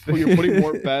 You're putting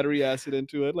more battery acid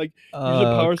into it. Like there's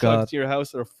power sockets in your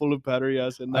house that are full of battery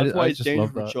acid. And that's why it's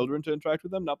dangerous for children to interact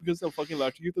with them. Not because they'll fucking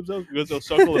electrocute themselves, because they'll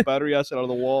suck all the battery acid out of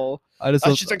the wall. That's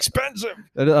just expensive.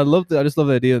 I just love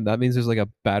the idea. That means there's like a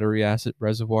battery acid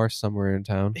reservoir somewhere in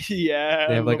town. Yeah,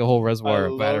 they have like a whole reservoir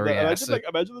of battery acid.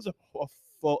 Imagine there's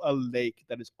a lake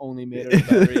that is only made out of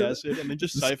battery acid, and then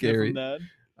just siphon from that.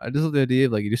 I just love the idea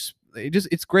of like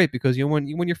it's great because when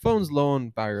your phone's low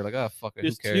on battery, you're like, oh fuck it,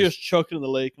 who cares? You just chuck it in the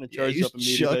lake and it charges up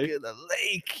immediately. Chuck it in the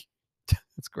lake.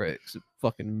 That's great. It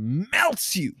fucking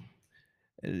melts you.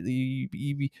 You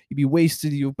be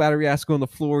wasted. Your battery acid go on the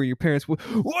floor. Your parents, what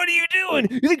are you doing?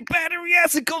 You think battery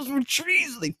acid comes from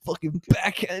trees? They fucking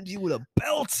backhand you with a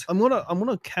belt. I'm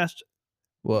gonna cast.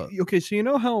 What? Okay, so you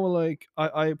know how like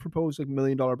I propose like $1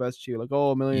 million bets to you, like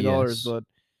 $1 million, but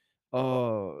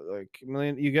like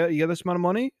million, you get this amount of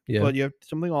money, Yeah. but you have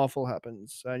something awful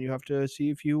happens, and you have to see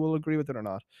if you will agree with it or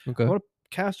not. Okay. I'm gonna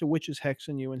cast a witch's hex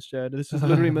on you instead. This is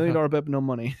literally $1 million bet, but no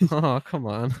money. Oh, come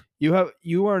on. you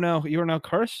are now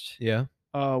cursed. Yeah.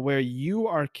 Where you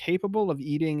are capable of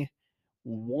eating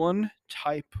one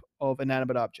type of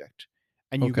inanimate object,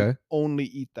 and you can Okay. only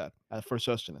eat that for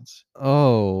sustenance.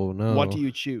 Oh no. What do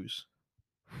you choose?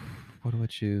 What do I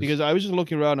choose? Because I was just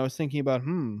looking around, and I was thinking about,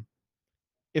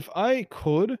 if I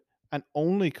could and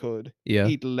only could Yeah.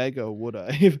 eat Lego, would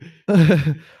I?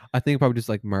 I think probably just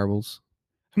like marbles.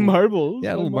 Marbles?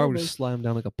 Yeah, a Why little marble marbles? just slam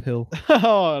down like a pill.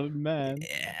 Oh man!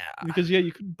 Yeah. Because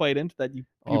you could bite into that. You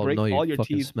Oh break no, you all your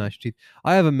fucking teeth. smash teeth.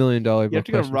 I have $1 million. You have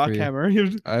to get a rock hammer.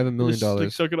 I have $1 million. Just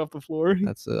like suck it off the floor.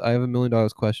 That's it. I have $1 million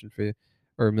question for you,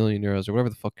 or €1,000,000 or whatever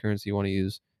the fuck currency you want to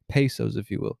use, pesos if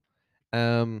you will.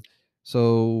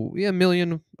 So yeah,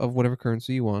 1,000,000 of whatever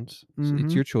currency you want. So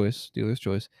it's your choice, dealer's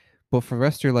choice. But for the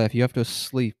rest of your life, you have to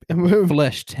sleep in a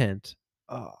flesh tent.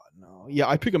 Oh no! Yeah,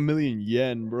 I pick 1,000,000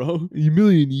 yen, bro.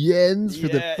 $1,000,000 yens for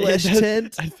the flesh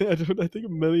tent. I think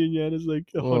 1,000,000 yen is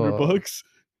like $100.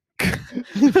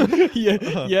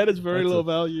 Yeah, yen is very low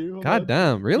value. God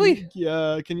damn, really?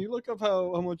 Yeah. Can you look up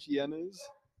how much yen is?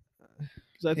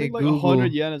 Because I think like Google.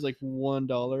 100 yen is like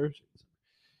 $1.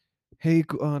 Hey,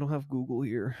 I don't have Google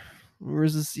here.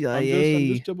 Where's the CIA?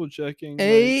 I'm just double checking.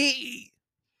 Hey.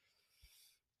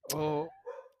 Oh.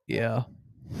 Yeah.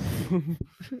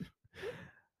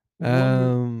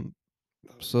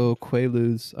 So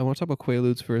Quaaludes. I want to talk about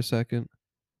Quaaludes for a second.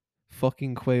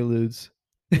 Fucking Quaaludes.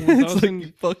 It's like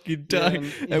you fucking died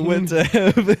and went to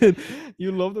heaven.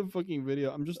 You love the fucking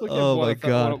video. I'm just looking Oh at my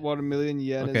God. what 1,000,000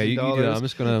 yen Okay, is in you dollars. do that. I'm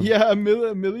just gonna. Yeah, a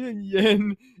million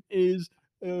yen is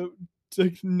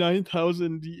like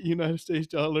 9,000 United States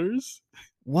dollars.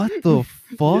 What the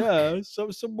fuck? Yeah,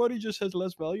 so somebody just has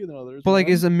less value than others. But like,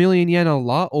 man. is 1,000,000 yen a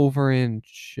lot over in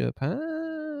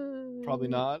Japan? Probably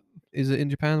not. Is it in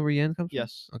Japan where yen comes from?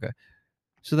 Yes. Okay.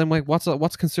 So then, like,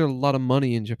 what's considered a lot of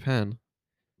money in Japan?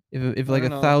 If like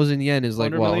 1,000 yen is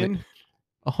like 100 what, million? like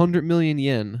 100 million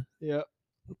yen. Yeah.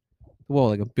 Whoa,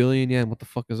 like 1 billion yen. What the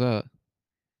fuck is that?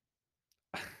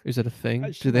 Is that a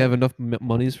thing? Do they have enough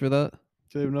monies for that?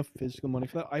 Do they have enough physical money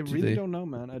for that? I really don't know,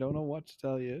 man. I don't know what to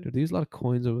tell you. Dude, they use a lot of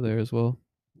coins over there as well.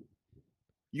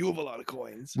 You have a lot of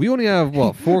coins. We only have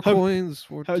what, 4 coins?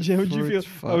 How would you feel?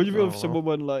 How would you feel if someone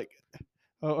would like?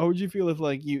 How would you feel if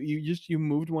like you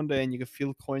moved one day and you could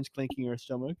feel coins clinking in your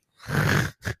stomach?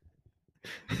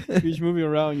 You're just moving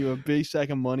around. You have a big sack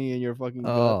of money in your fucking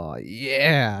gut. Oh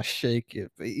yeah, shake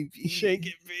it, baby. Shake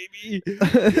it, baby.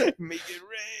 Make it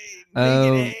rain.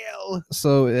 Make it hail.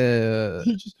 So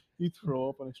you throw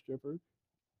up on a stripper.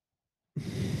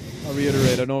 I'll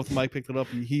reiterate. I don't know if Mike picked it up.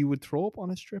 He would throw up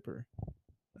on a stripper.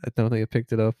 I don't think I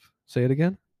picked it up. Say it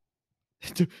again.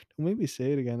 Don't make me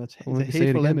say it again. That's a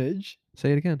hateful image.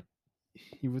 Say it again.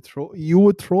 You would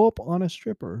throw up on a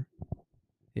stripper.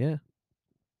 Yeah.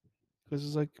 Because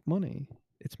it's like money.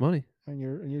 It's money. And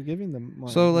you're giving them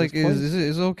money. So like,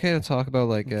 is it okay to talk about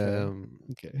like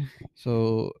okay.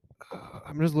 So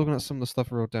I'm just looking at some of the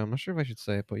stuff I wrote down. I'm not sure if I should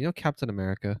say it, but you know Captain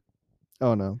America.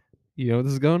 Oh no. You know where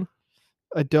this is going?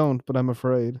 I don't, but I'm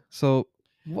afraid. So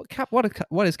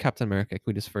what is Captain America? Can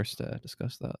we just first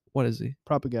discuss that? What is he?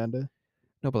 Propaganda.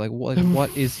 No, but like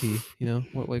what is he? You know,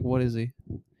 what is he?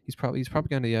 He's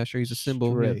propaganda. Yeah, sure. He's a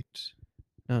symbol. Straight.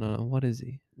 Yeah. No. What is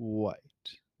he? White.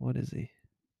 What is he?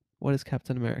 What is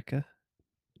Captain America?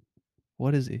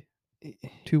 What is he?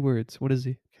 2 words. What is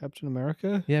he? Captain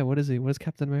America? Yeah, what is he? What is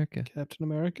Captain America? Captain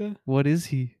America? What is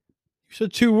he? You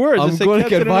said 2 words. I'm going to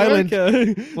get violent.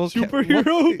 Well,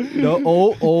 superhero?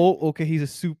 No, okay, he's a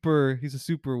super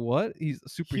what? He's a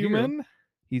superhero. Human?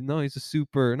 He's a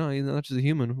super, no, he's not just a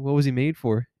human. What was he made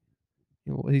for?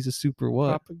 He's a super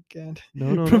what? Propaganda.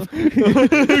 No. Super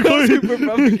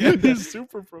propaganda.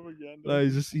 Super propaganda. No,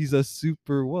 he's a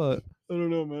super what? I don't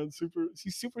know, man.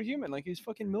 He's superhuman. Like he's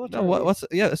fucking military. No,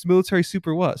 it's military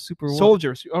super what? Super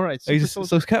soldier. All right. So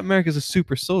Captain America's a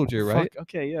super soldier, right? Fuck.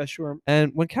 Okay, yeah, sure.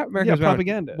 And when Captain America was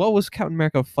propaganda. What was Captain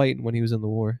America fighting when he was in the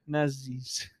war?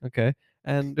 Nazis. Okay.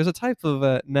 And there's a type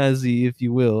of Nazi, if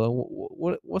you will.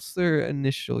 What's their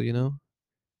initial, you know?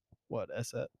 What,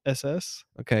 SS?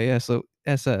 Okay, yeah, so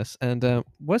SS. And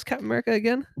what's Captain America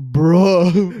again?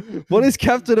 Bro. What is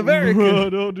Captain America?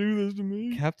 Bro, don't do this to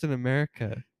me. Captain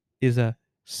America is a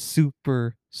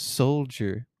super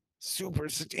soldier. Super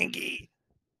stinky.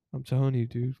 I'm telling you,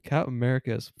 dude. Captain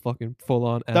America is fucking full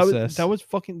on SS. That was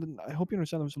fucking. I hope you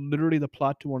understand. That was literally the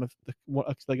plot to one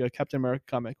like a Captain America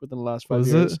comic within the last 5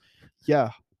 years. It? Yeah.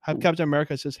 Captain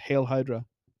America says "Hail Hydra."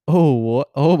 Oh, what?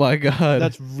 Oh my god.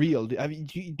 That's real. I mean,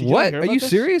 did you what? hear Are about you this?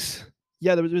 serious?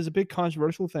 Yeah, there was a big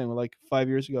controversial thing like 5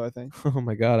 years ago, I think. Oh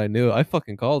my god, I knew. I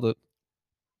fucking called it.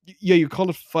 Yeah, you called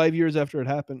it 5 years after it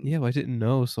happened. Yeah, but I didn't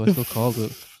know, so I still called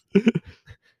it.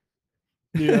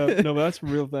 Yeah, no, but that's a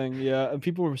real thing. Yeah, and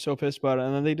people were so pissed about it,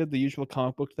 and then they did the usual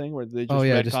comic book thing where they just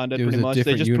retconned it it was pretty a much. They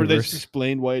different just universe.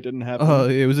 explained why it didn't happen. Oh,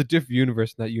 it was a different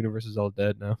universe, and that universe is all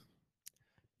dead now.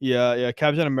 Yeah.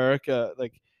 Captain America,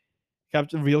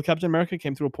 real Captain America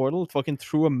came through a portal, fucking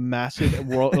threw a massive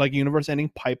world like universe-ending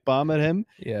pipe bomb at him,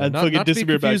 Yeah, and not fucking to be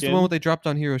disappeared back confused the one in. what they dropped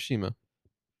on Hiroshima.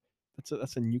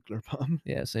 That's a nuclear bomb,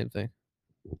 Yeah, same thing.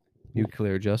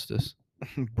 Nuclear justice.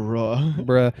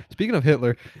 bruh. Speaking of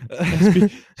Hitler.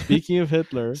 Speaking of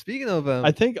Hitler, Speaking of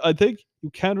I think you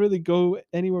can't really go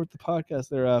anywhere with the podcast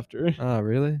thereafter. Ah,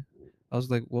 really? I was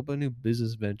like, what about a new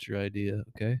business venture idea?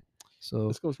 Okay, so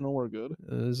This goes nowhere good.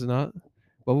 is it not?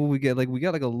 What will we get? Like, we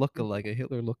got like a lookalike, a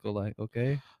Hitler lookalike.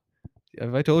 Okay,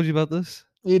 have I told you about this?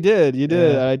 You did.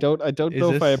 Yeah. I don't Is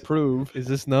know if I this- approve. Is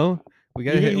this no? We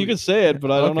got You can say it,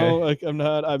 but I don't Okay. know. Like I'm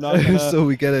not gonna. So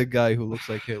we get a guy who looks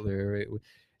like Hitler, right?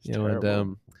 You know, and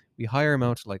terrible. we hire him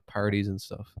out to like parties and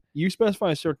stuff. You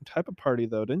specify a certain type of party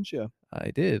though, didn't you? I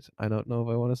did. I don't know if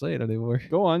I want to say it anymore.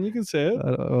 Go on, you can say it.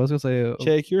 I was gonna say.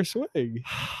 Take your swig.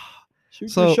 Shoot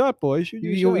So, your shot, boy. Shoot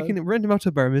your shot. we can rent him out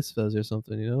to bar mitzvahs or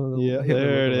something, you know? The Yeah, Hitler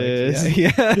there it lookalikes. is.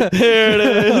 Yeah. There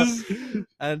it is.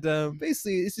 And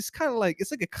basically, it's just kind of like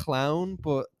it's like a clown,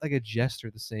 but like a jester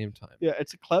at the same time. Yeah,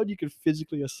 it's a cloud you can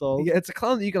physically assault. Yeah, it's a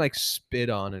clown that you can like spit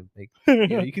on and like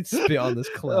you can spit on this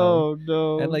clown, Oh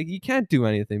no. and like you can't do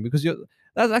anything because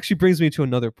that actually brings me to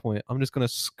another point. I'm just gonna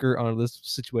skirt on this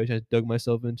situation I dug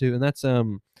myself into, and that's I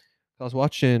was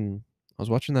watching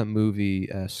that movie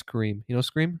Scream. You know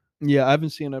Scream? Yeah, I haven't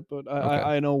seen it, but Okay.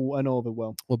 I know of it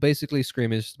well. Well, basically,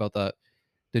 Scream is just about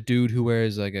the dude who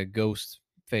wears like a ghost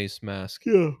face mask,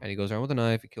 Yeah. and he goes around with a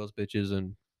knife, he kills bitches,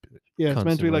 and Yeah, it's cunts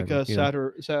meant to be and like a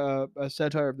whatever, you know?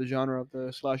 satire of the genre, of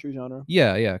the slasher genre.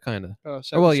 Yeah, kind of. Well,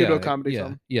 Pseudo yeah, comedy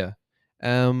film. yeah.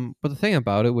 But the thing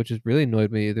about it, which has really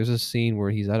annoyed me, there's a scene where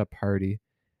he's at a party,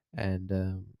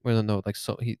 and well, no, like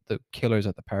the killer's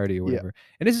at the party or Yeah. whatever,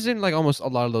 and this is in like almost a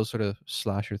lot of those sort of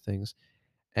slasher things.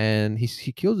 And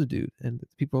he kills a dude, and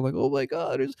people are like, "Oh my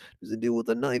god, there's a dude with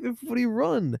a knife! Everybody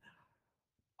run!"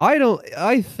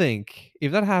 I think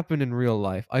if that happened in real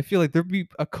life, I feel like there'd be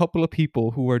a couple of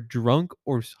people who are drunk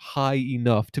or high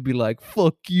enough to be like,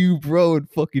 "Fuck you, bro," and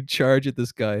fucking charge at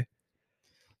this guy.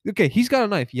 Okay, he's got a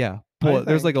knife, yeah, but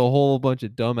there's like a whole bunch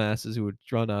of dumbasses who would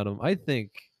run at him. I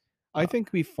think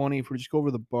it'd be funny if we just go over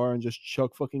to the bar and just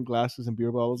chuck fucking glasses and beer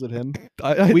bottles at him.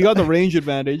 I We got the range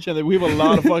advantage, and then we have a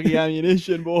lot of fucking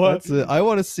ammunition, boy. That's it. I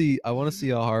want to see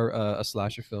a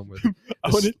slasher film where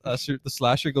the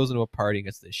slasher goes into a party and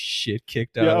gets the shit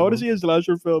kicked out. Yeah, I want to of see a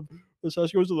slasher film. The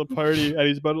slasher goes to the party and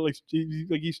he's about to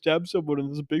he stabs someone and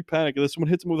there's a big panic and then someone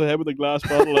hits him over the head with a glass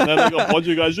bottle and then like a bunch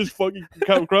of guys just fucking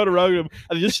crowd around him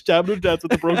and they just stab him to death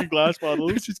with a broken glass bottle.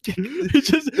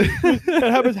 That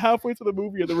happens halfway through the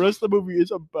movie and the rest of the movie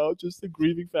is about just the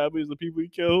grieving families, the people he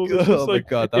killed. It's just my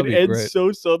god, that'd it be ends great.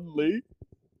 so suddenly.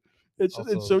 It's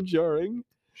Also- so jarring.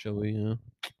 Shall we?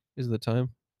 Is it the time?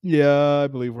 Yeah, I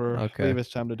believe Okay. I believe it's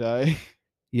time to die.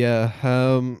 Yeah.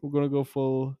 We're gonna go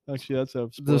full. Actually, that's a.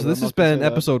 spoiler. This I'm has not gonna been say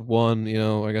that. episode 1. You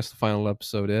know, I guess the final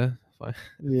episode. Yeah.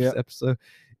 Yeah. Episode.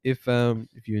 If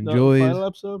you No, enjoyed, final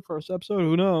episode, first episode,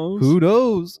 who knows? who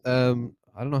knows? I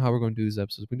don't know how we're going to do these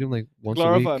episodes. We're doing like once a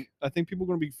Clarify. week. I think people are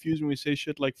going to be confused when we say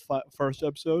shit like first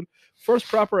episode. First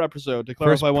proper episode, to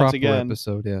First clarify once proper again.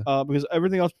 episode. Yeah. Because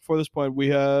everything else before this point, we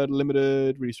had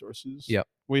limited resources. Yep.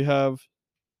 We have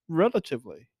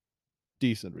relatively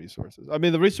decent resources. I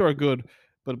mean, the resources are good,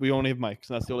 but we only have mics,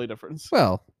 and that's the only difference.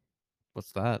 Well,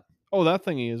 what's that? Oh, that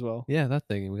thingy as well. Yeah, that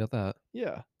thing. We got that.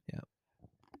 Yeah. Yeah.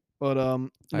 But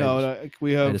I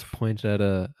we I have. just pointed at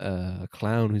a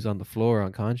clown who's on the floor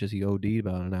unconscious. He OD'd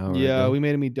about an hour Yeah, ago. we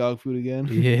made him eat dog food again.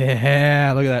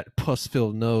 Yeah, look at that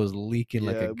pus-filled nose leaking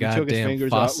like a we took his goddamn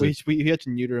fingers off. faucet. He had to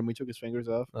neuter him. We took his fingers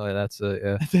off. Oh, yeah, that's it.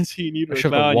 Yeah. Then he neutered I a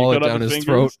shoved clown. a You wallet cut off down his fingers.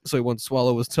 throat so he wouldn't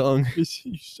swallow his tongue.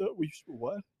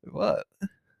 What? What?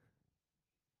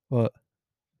 What?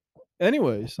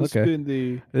 Anyways, this Okay. has been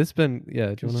the It's been Do you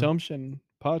wanna? Consumption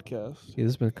Podcast. Yeah,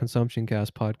 this has been Consumption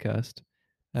Cast podcast.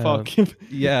 Fuck.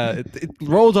 Yeah, it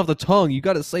rolls off the tongue. You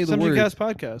got to say the Consumption word. Cast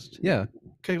Podcast. Yeah.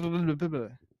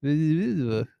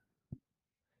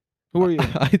 Who are you?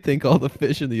 I think all the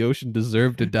fish in the ocean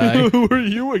deserve to die. Who are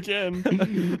you again?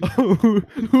 Who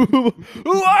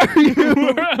are you?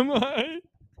 Where am I?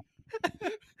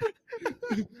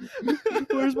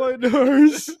 Where's my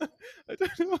nurse? I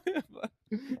don't know.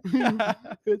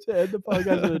 It's to end the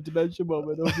podcast in a dementia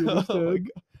moment. Don't you Oh my understand?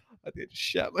 God. I think I just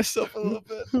shat myself a little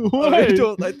bit. Why? I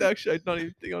don't like actually. I'm not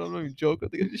even joking. I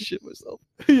think I just shit myself.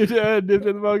 You did. End the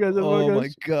podcast. Oh my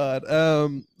God.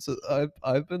 So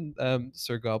I've been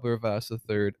Sir Gobbler Vass the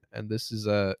Third, and this is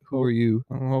who are you?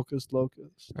 Hocus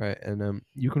Locus. All right, and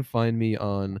you can find me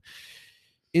on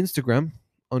Instagram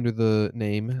under the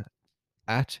name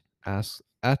at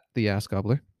the Ass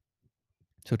Gobbler.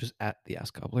 So just at the Ass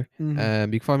Gobbler.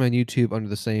 Mhm. You can find me on YouTube under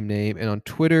the same name, and on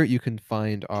Twitter you can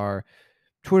find our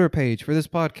Twitter page for this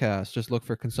podcast. Just look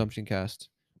for Consumption Cast.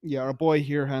 Yeah, our boy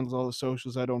here handles all the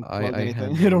socials. I don't plug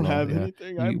anything. handle I don't a lot, have yeah.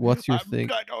 anything. What's your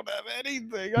thing? I don't have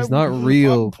anything. He's not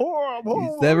real. I'm poor. I'm He's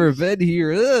homeless. never been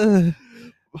here. Ugh.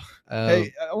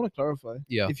 Hey, I want to clarify.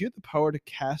 Yeah. If you had the power to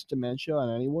cast dementia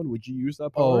on anyone, would you use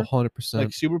that Oh, power? 100%. Like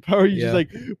superpower, you Yeah. just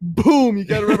like boom, you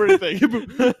can't remember anything.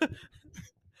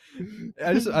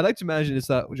 I like to imagine it's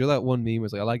that that one meme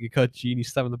was like I like a cut genie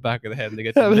stab in the back of the head and they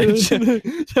get Have dementia.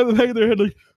 the back of their head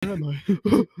like, where am I?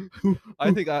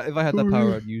 I think if I had that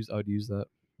power, I'd use that.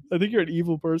 I think you're an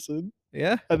evil person.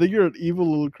 Yeah. I think you're an evil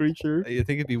little creature. I think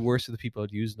it'd be worse for the people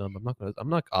I'd use them.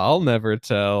 I'll never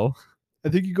tell. I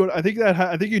think you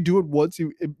you do it once,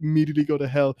 you immediately go to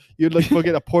hell. You'd like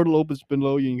forget a portal opens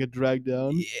below you and you get dragged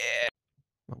down. Yeah.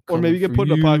 Or maybe you get put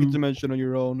in a pocket dimension on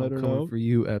your own. I don't know. For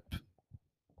you, Ep.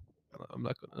 I'm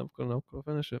not gonna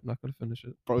finish it. I'm not gonna finish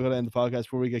it. Probably gotta end the podcast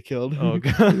before we get killed. Oh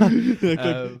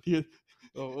God.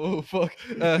 Oh fuck.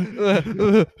 Down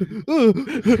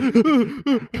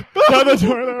the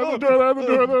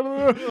door.